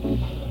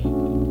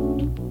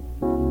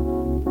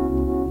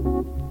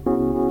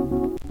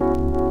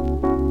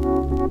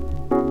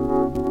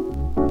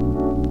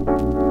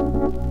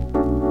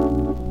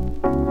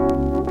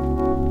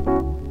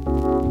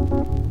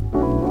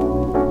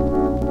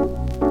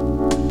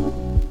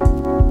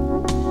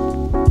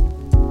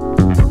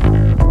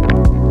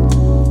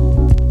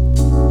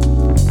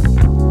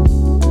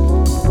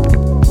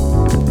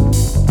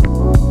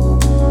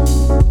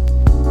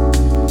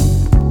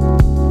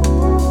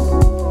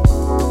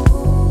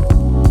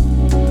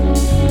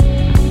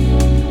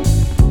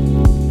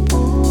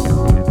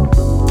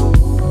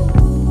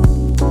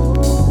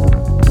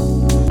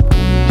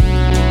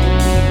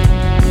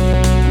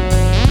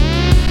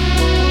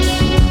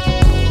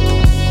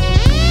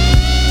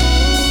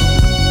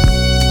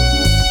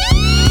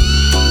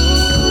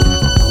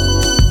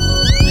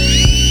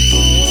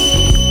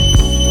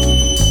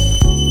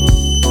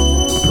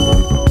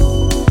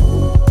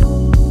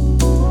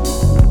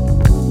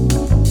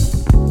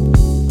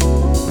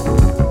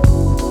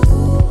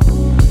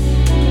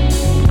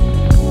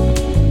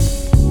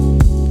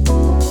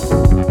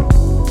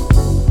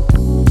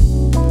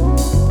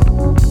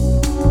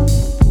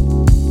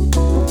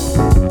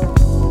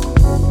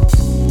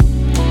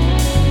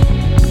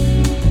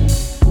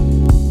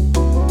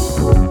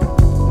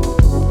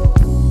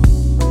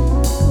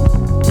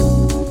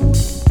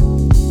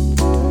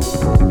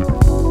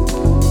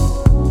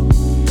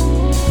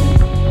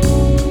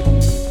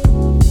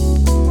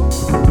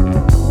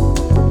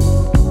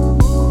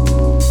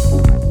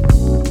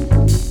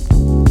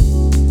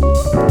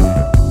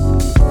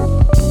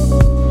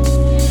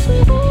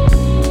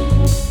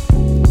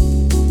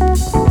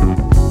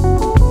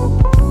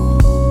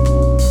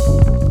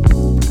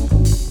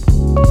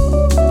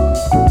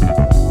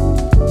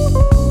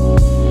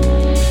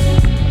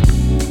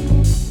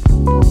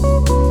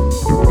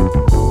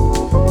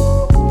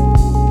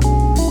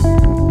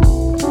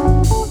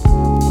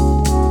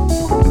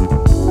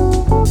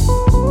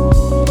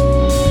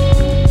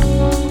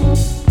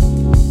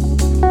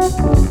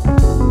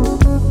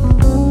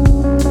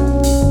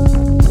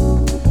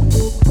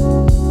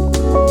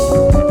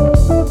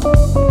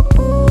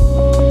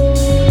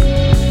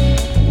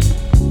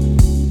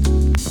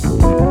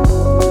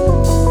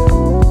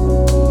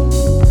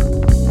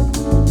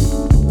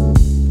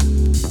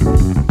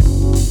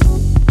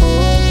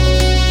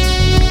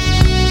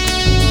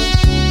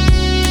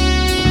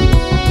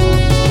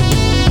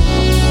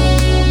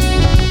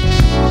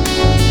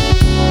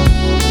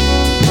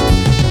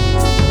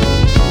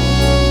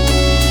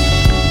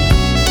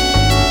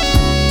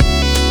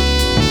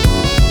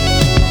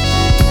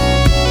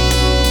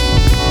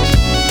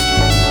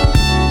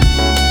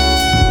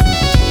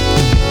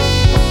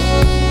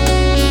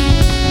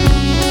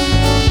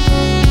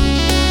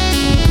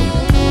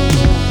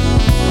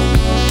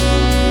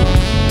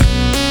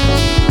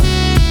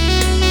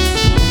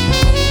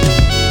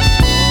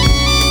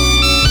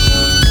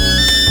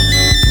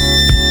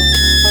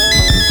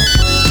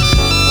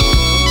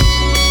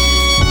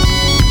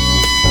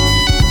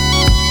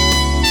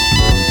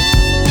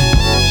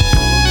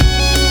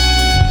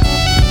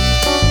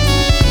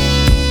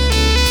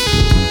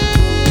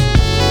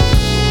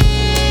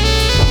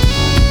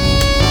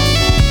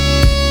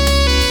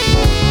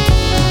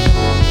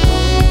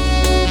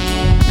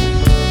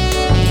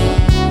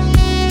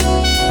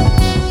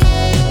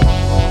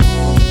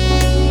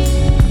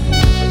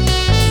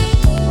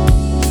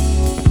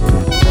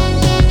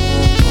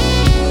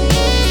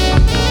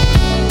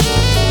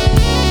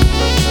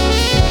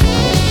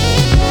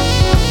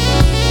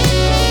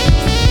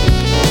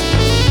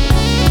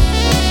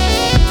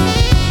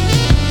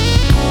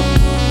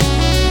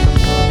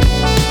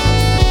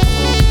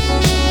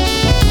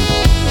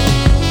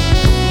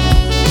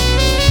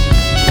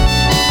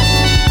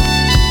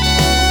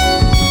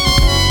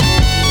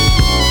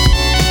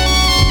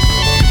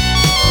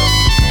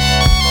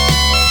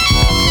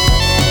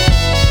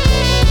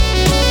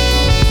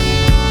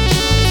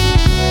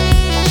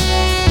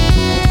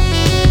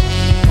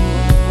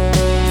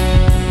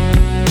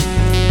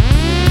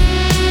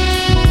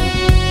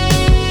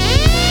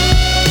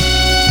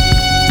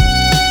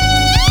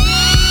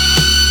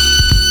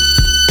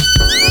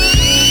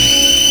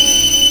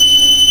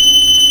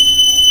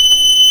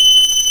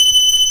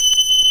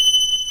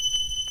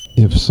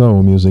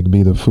 soul music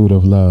be the food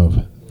of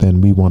love,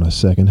 then we want a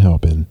second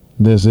helping.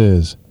 This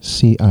is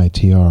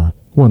CITR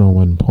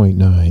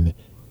 101.9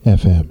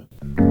 FM.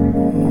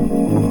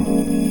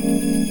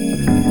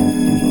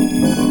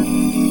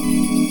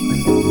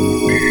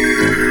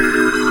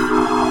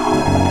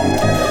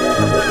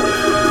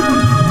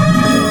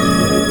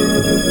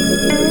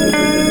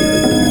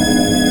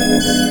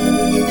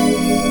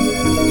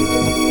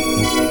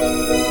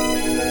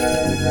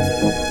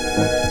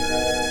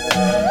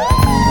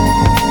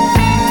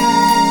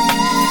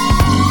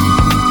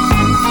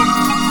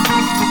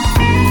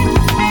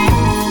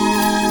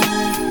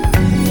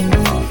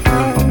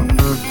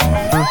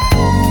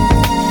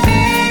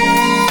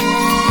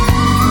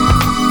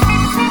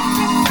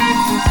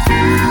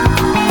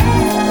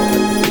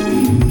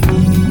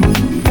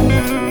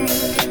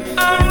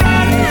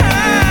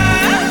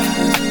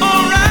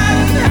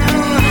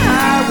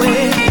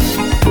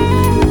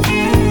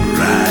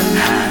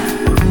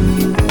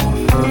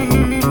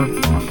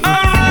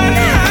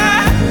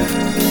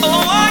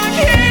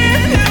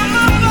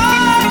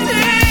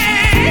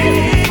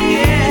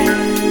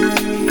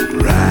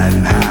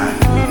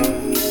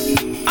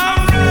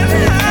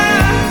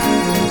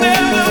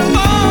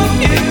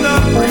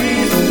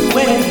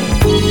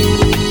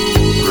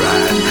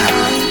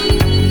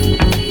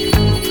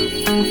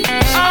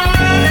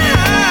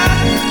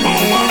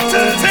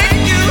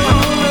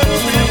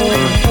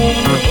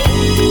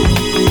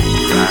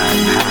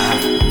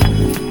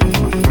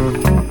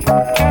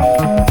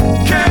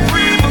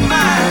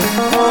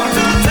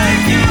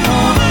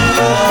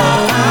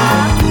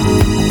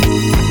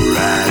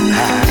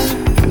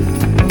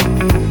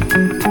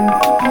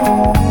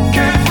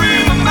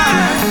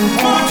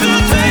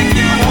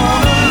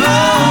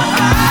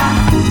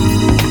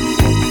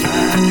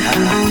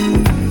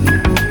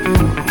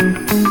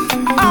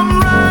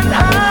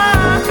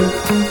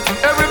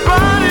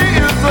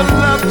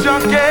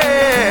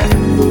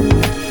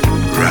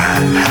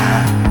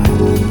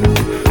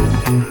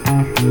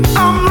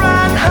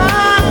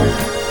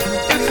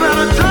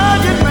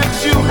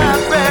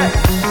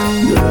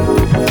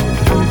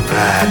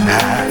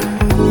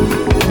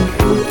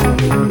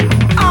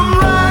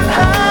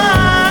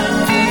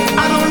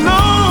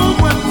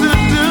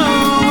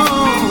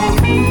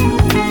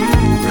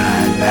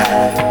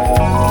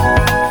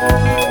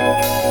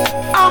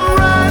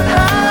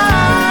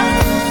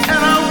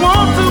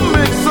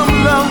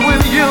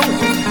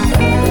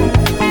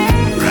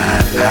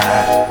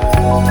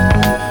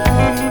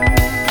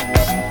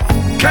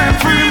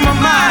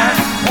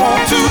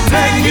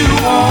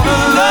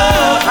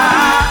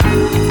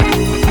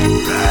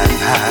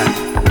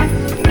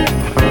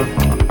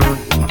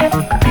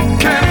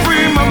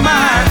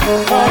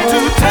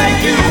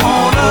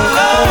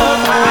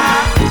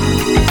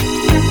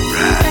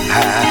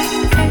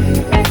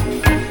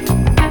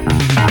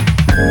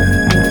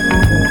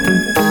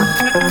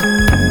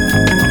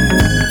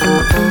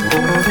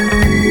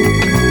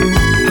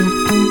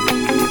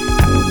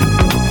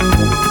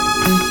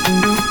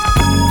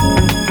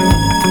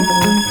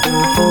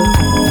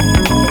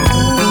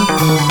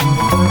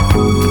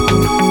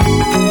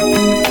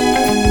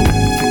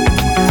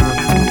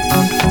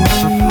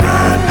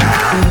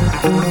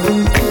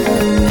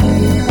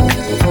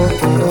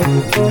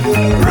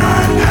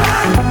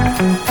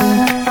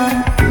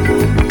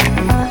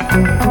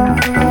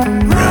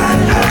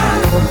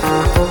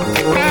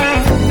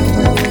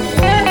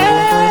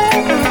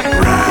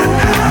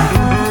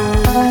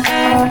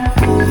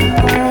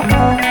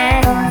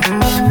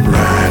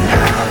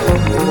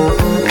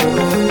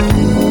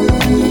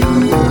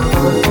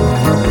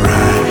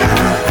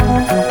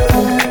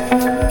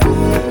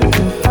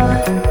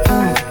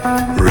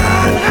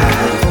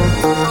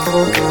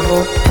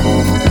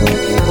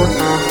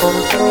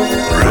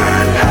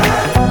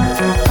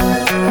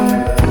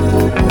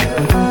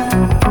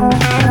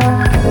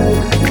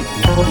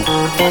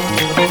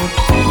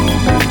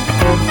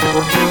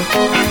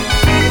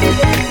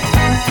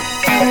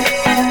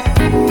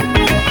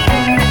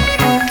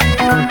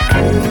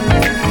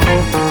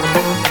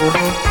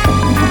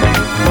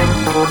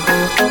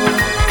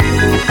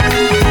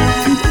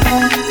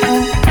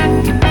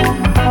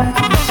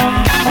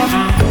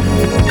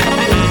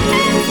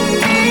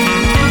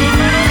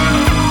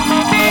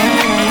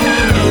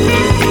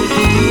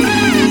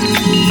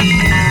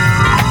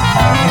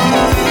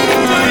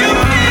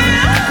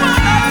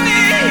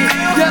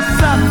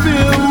 Yes, I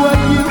feel what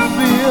you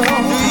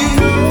feel.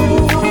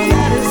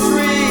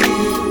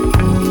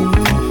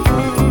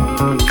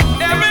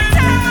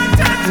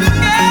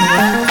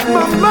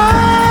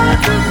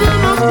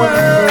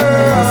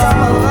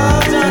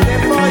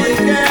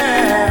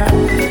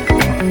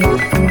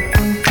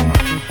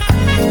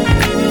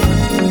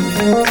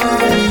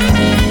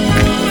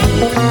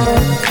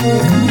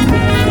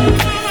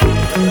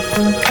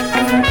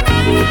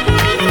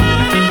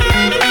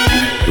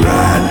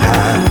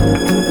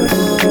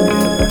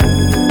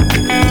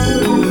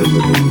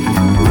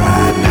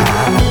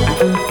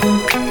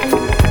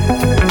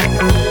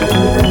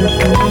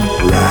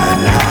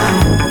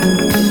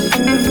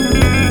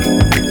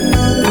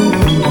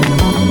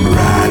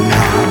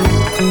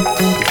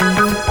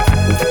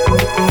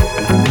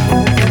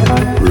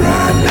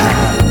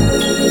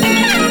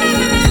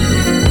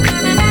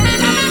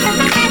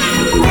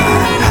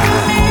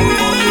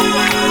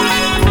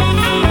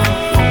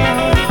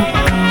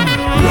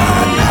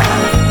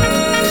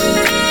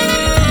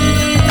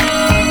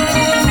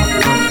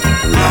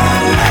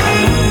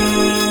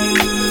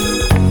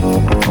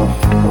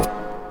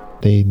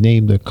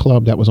 named the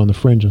club that was on the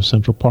fringe of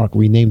Central Park,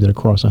 renamed it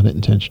across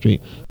 110th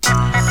Street.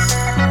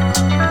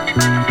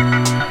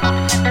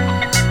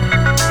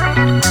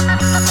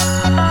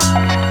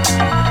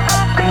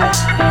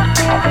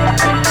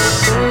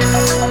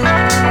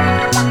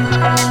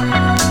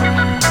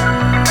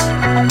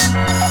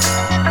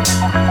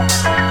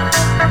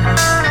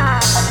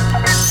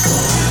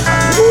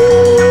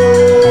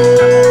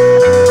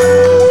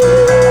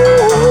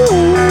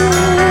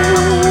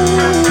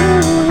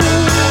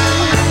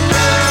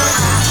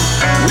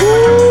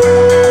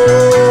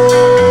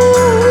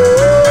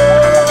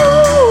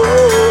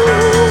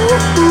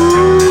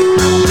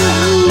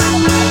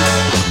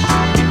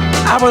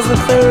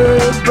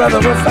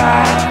 Brother of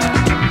five,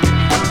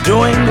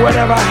 doing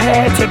whatever I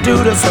had to do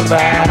to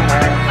survive.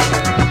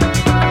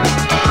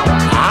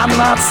 I'm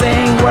not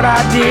saying what I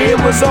did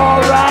was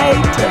alright.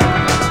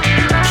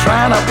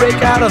 Trying to break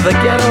out of the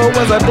ghetto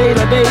was a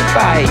day-to-day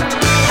fight.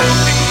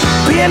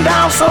 Being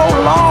down so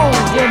long,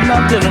 getting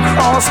up didn't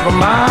cross my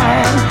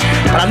mind.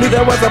 But I knew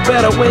there was a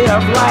better way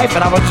of life,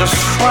 and I was just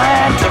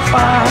trying to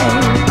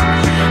find.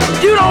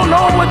 You don't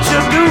know what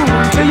you do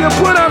till you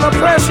put under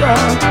pressure.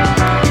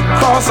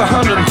 Across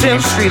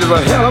 110th Street is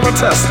a hell of a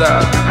tester.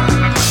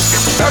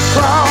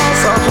 Across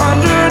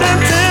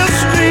 110th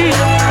Street,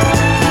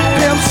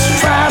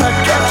 pimps trying to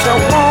catch a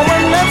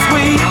woman that's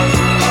weak.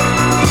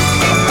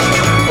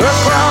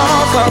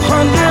 Across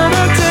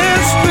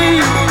 110th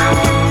Street,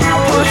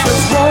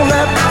 pushers won't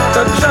let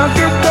the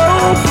junkie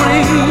go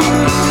free.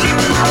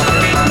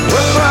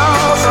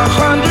 Across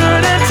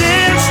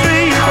 110th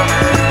Street,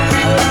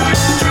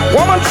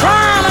 woman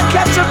trying to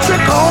catch a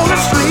trick on the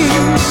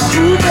street.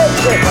 You bet.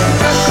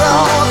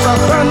 Across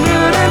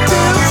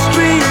 110th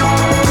Street,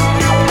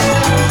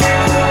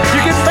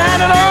 you can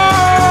find it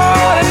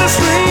all in the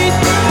street.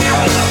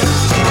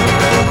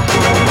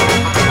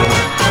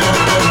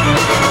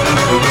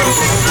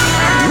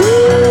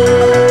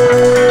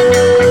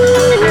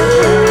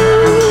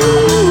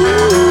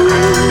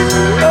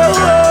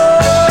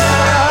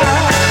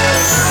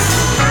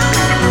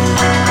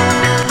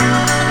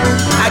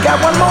 I got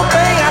one more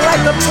thing I'd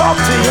like to talk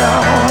to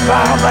y'all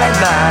about right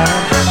now.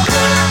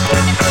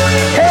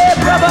 Hey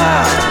brother,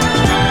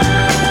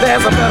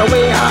 there's a better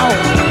way out.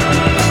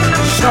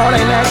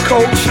 Snorting that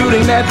coke,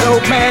 shooting that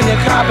dope, man, you're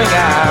copping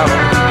out.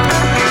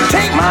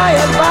 Take my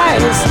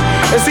advice,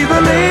 it's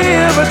either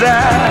live or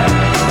die.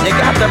 You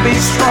got to be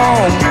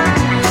strong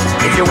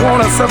if you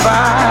want to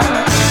survive.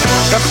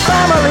 The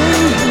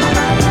family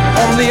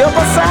on the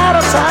upper side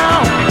of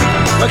town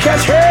will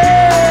catch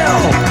hell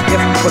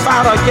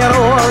without a ghetto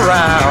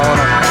around.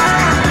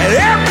 In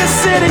every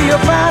city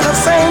you'll find the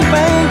same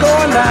thing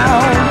going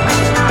down.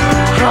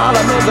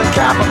 Harlem is the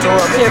capital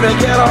of every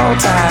ghetto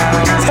town.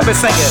 Let me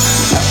sing it.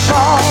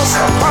 Across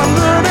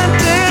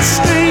 110th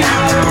Street,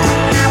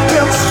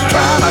 pimps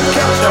trying to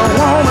catch a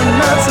woman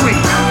that's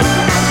weak.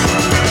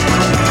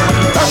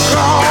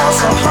 Across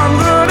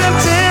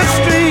 110th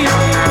Street,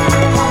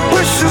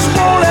 wishes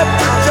won't let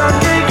the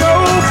junkie go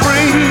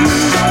free.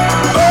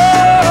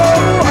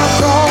 Oh,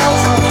 across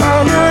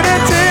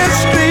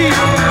 110th Street,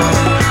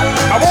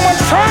 a woman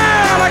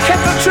trying to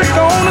catch a trick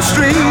on the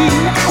street.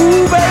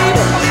 Ooh,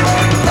 baby.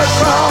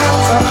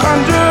 Across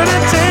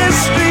 110th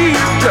Street,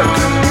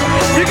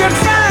 you can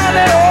find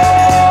it all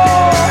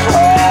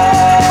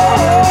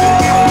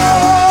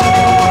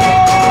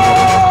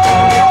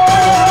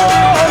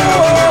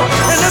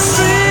in the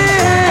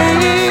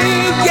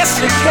street. Yes,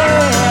 you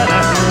can.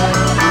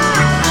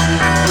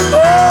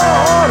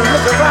 Oh,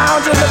 look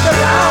around you, look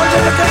around you,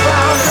 look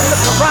around you,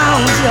 look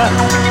around you.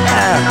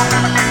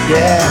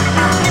 Yeah.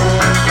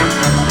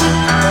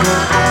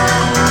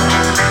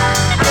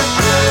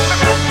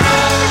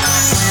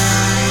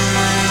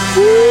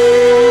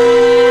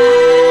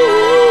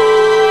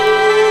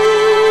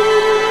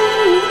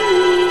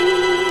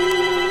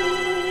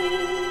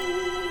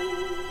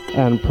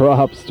 And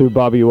props to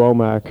Bobby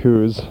Womack,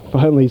 who's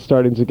finally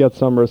starting to get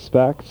some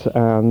respect.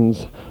 And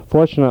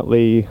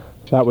fortunately,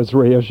 that was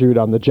reissued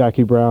on the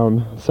Jackie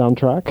Brown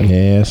soundtrack.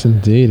 Yes,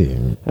 indeed.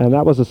 And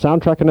that was a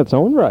soundtrack in its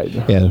own right.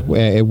 Yeah,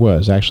 it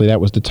was. Actually,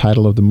 that was the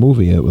title of the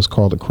movie. It was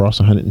called Across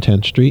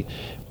 110th Street.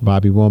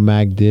 Bobby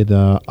Womack did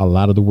a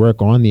lot of the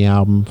work on the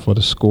album for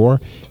the score,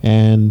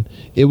 and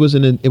it was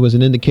an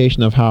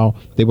indication of how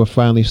they were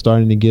finally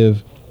starting to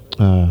give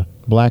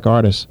black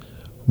artists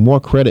more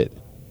credit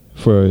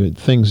for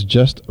things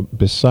just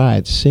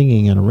besides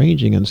singing and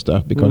arranging and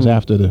stuff, because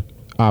after the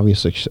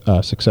obvious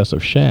success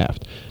of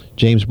Shaft,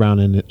 James Brown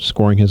ended up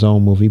scoring his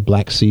own movie,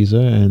 Black Caesar,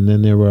 and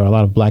then there were a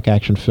lot of black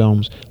action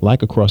films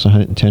like Across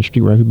 110th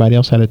Street where everybody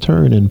else had a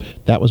turn, and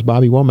that was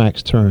Bobby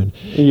Womack's turn.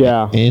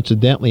 Yeah. And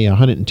incidentally,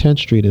 110th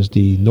Street is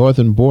the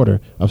northern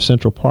border of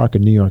Central Park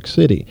in New York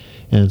City,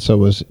 and so it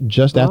was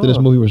just after this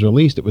movie was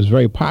released, it was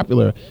very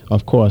popular,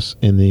 of course,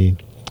 in the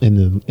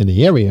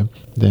area.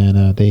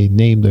 Then they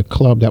named the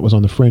club that was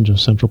on the fringe of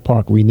Central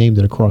Park, renamed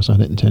it Across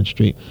 110th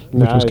Street,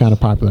 which was kind of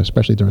popular,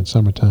 especially during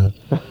summertime.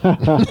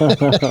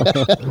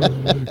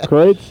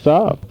 Great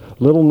stuff.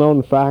 Little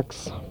known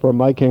facts from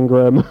Mike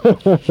Ingram.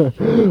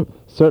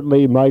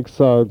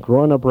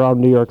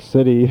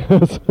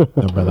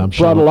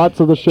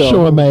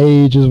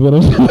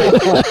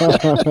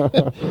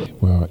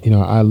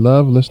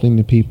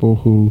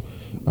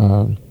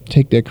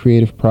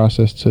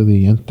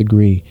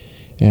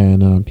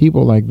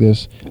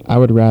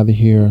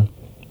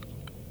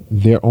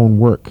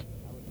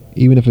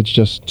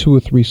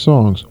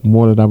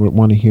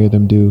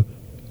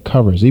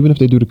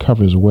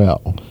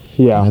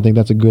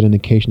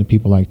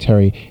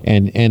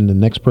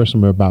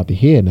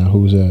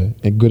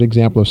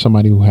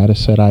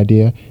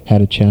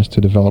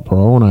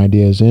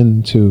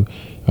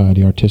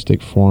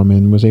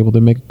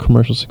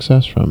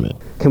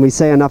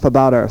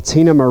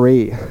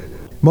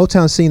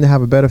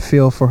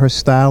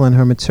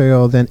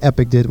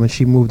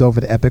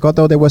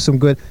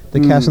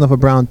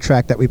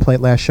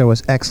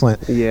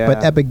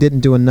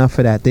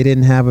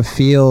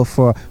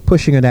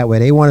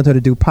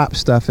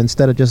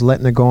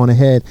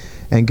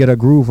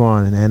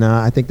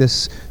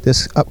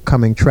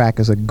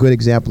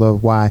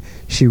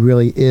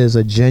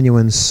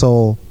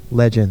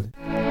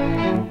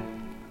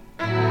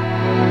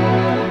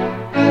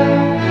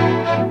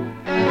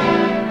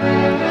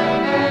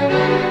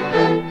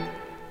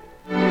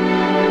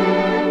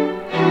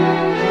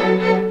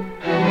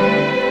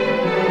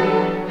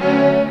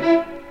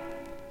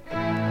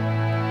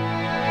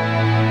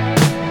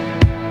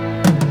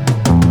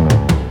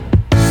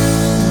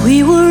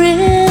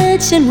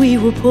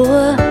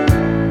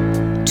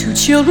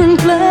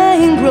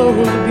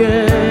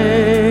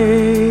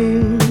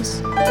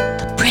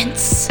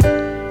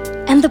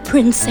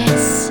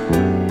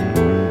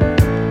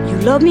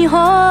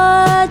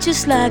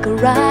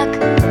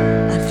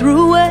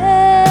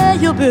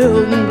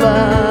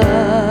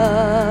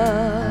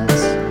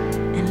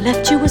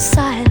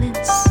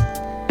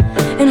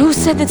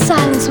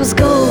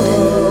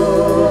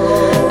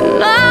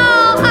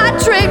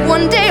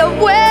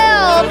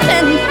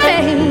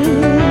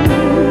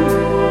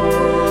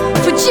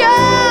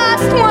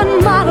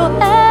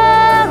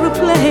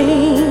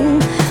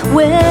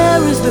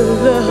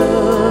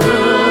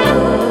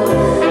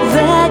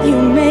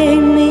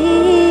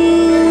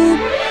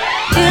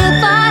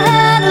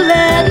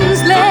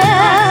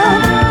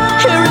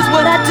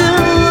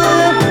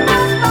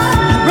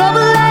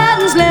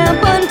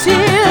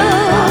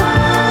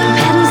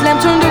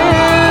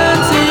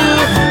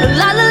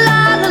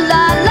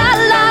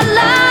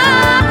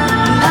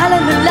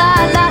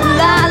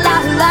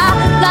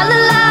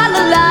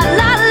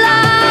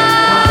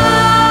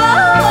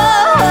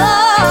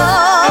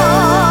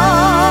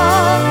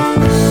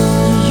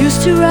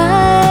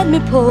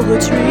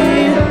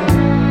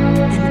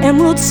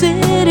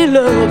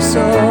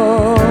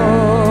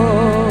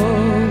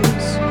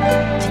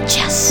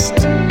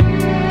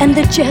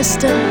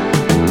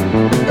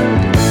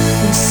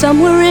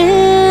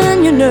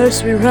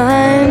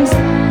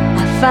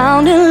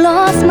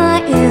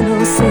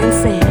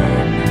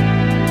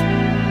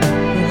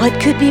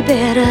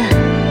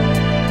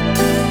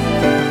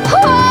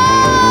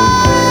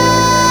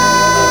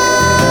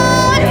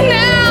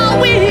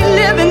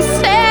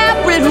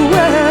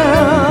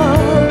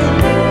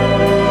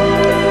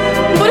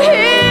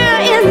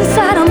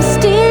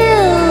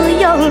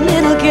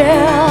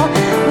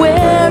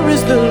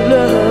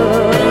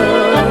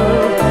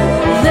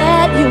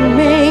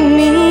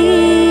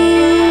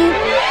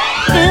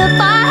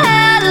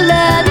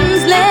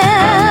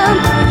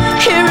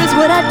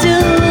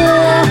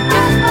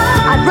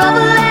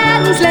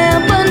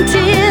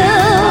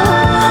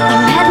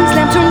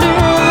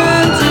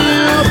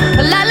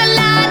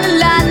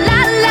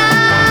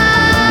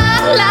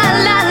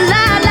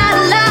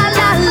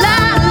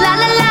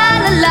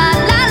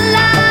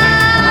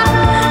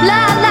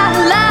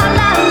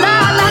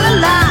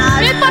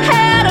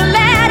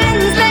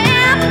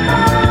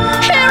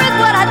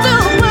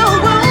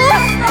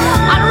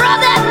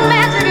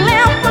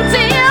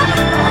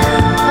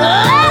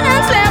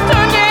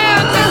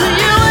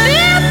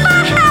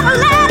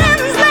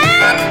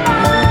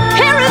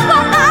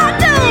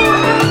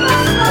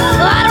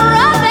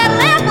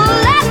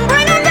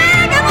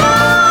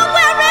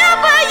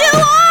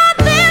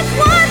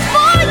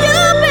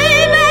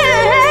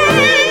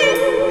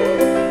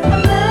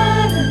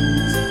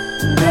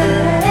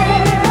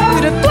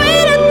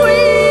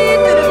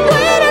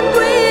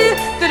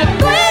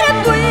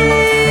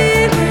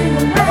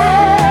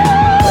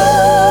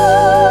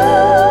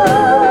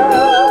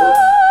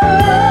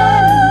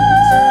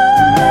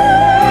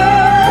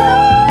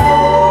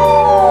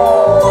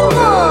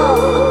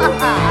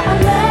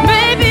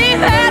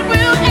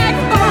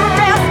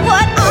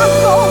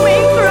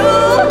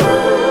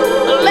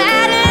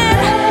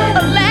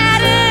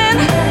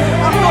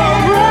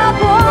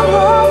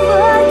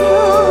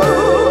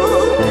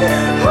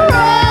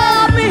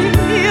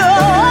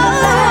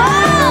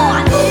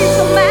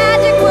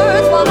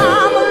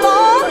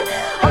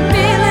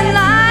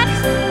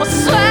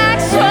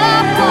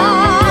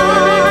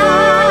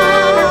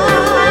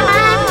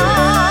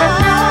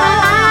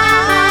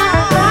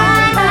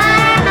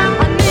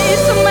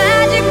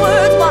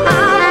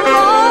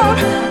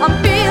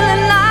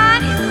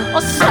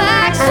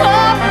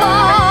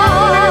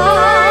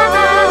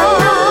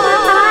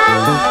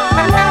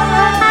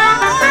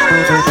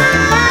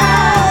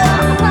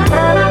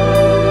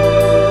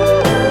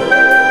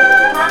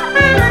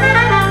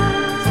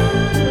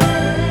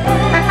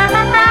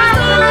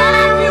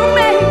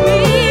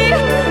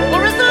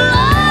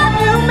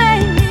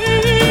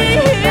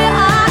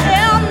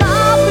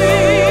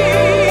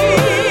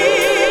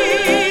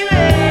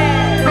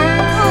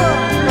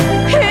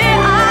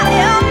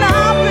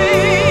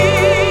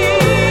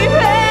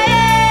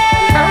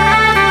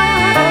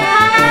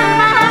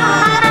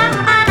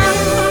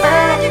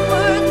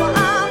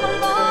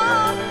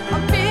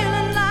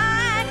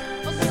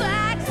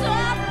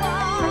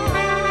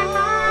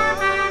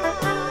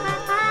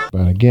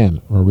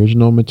 again,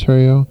 original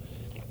material,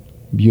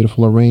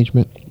 beautiful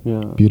arrangement,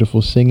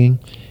 beautiful singing,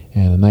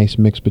 and a nice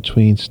mix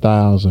between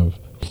styles of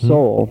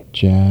soul,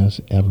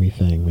 jazz,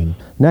 everything. And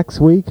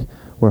next week,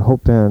 we're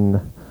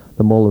hoping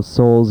the Mole of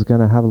Soul is going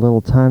to have a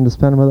little time to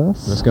spend with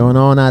us. What's going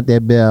on out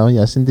there, Bill?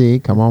 Yes,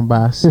 indeed. Come on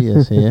by, see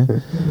us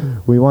here.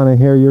 We want to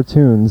hear your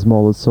tunes,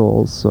 Mole of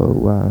Souls,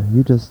 so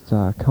you just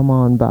come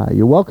on by.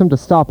 You're welcome to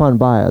stop on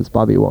by, as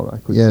Bobby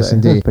Womack would say. Yes,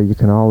 indeed. But you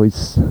can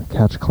always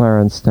catch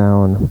Clarence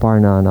down, bar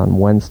none, on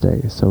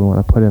Wednesday. So we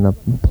want to put in a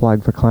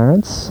plug for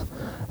Clarence.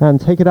 And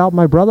take it out,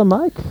 my brother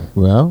Mike.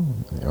 Well,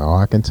 all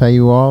I can tell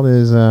you all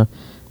is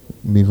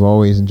we've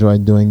always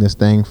enjoyed doing this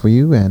thing for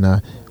you,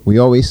 and we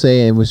always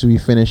say, and as we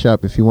finish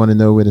up, if you want to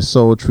know where the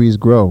soul trees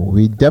grow,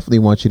 we definitely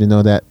want you to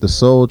know that the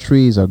soul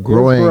trees are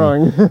growing.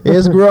 It's growing.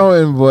 It's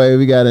growing, boy.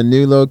 We got a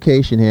new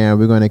location here, and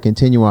we're going to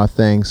continue our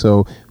thing.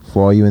 So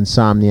for all you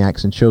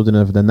insomniacs and children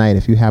of the night,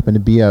 if you happen to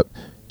be up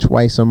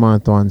twice a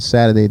month on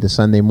Saturday to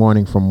Sunday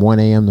morning from 1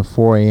 a.m. to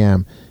 4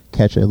 a.m.,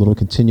 catch a little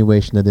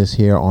continuation of this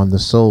here on the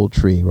Soul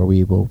Tree, where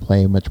we will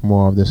play much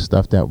more of this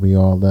stuff that we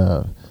all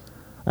love.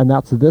 And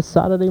that's this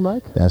Saturday,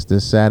 Mike? That's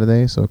this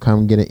Saturday, so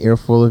come get an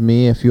earful of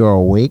me if you're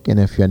awake, and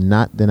if you're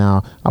not, then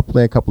I'll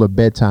play a couple of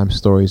bedtime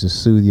stories to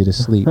soothe you to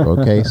sleep,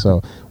 okay?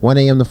 So 1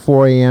 a.m. to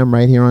 4 a.m.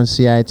 right here on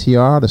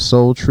CITR, the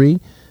Soul Tree.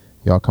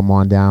 Y'all come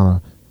on down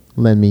or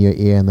lend me your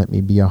ear and let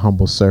me be your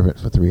humble servant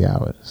for 3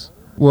 hours.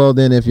 Well,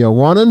 then, if you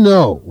want to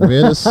know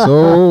where the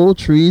soul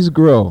trees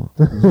grow,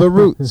 the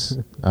roots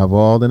of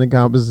all the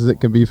encompasses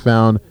that can be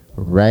found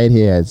right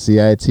here at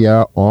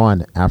CITR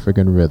on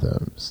African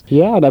Rhythms.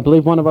 Yeah, and I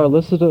believe one of our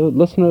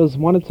listeners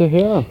wanted to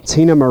hear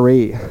Tina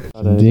Marie.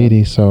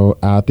 Indeedy. So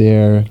out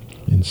there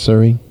in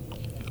Surrey,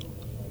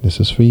 this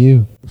is for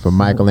you. For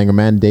Michael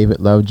Ingerman, David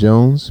Love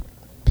Jones,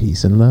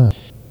 peace and love.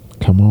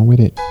 Come on with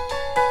it.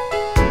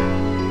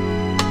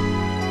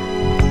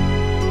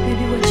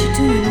 Baby, what you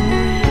doing in the rain?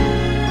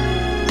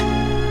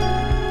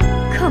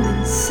 Come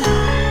inside.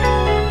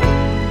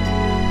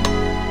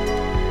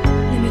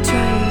 Let me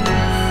try you.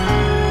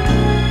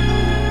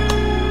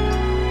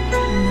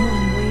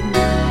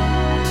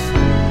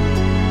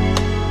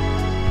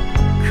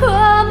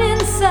 Come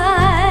inside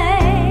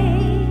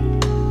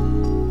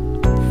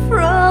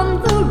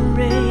from the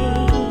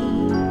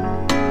rain.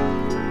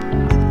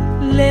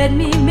 Let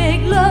me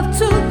make love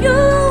to you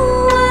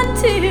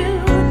until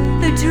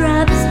the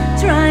drops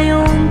dry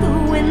on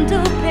the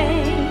window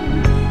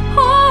pane.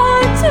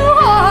 Heart to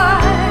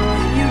heart,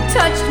 you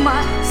touched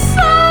my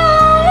soul.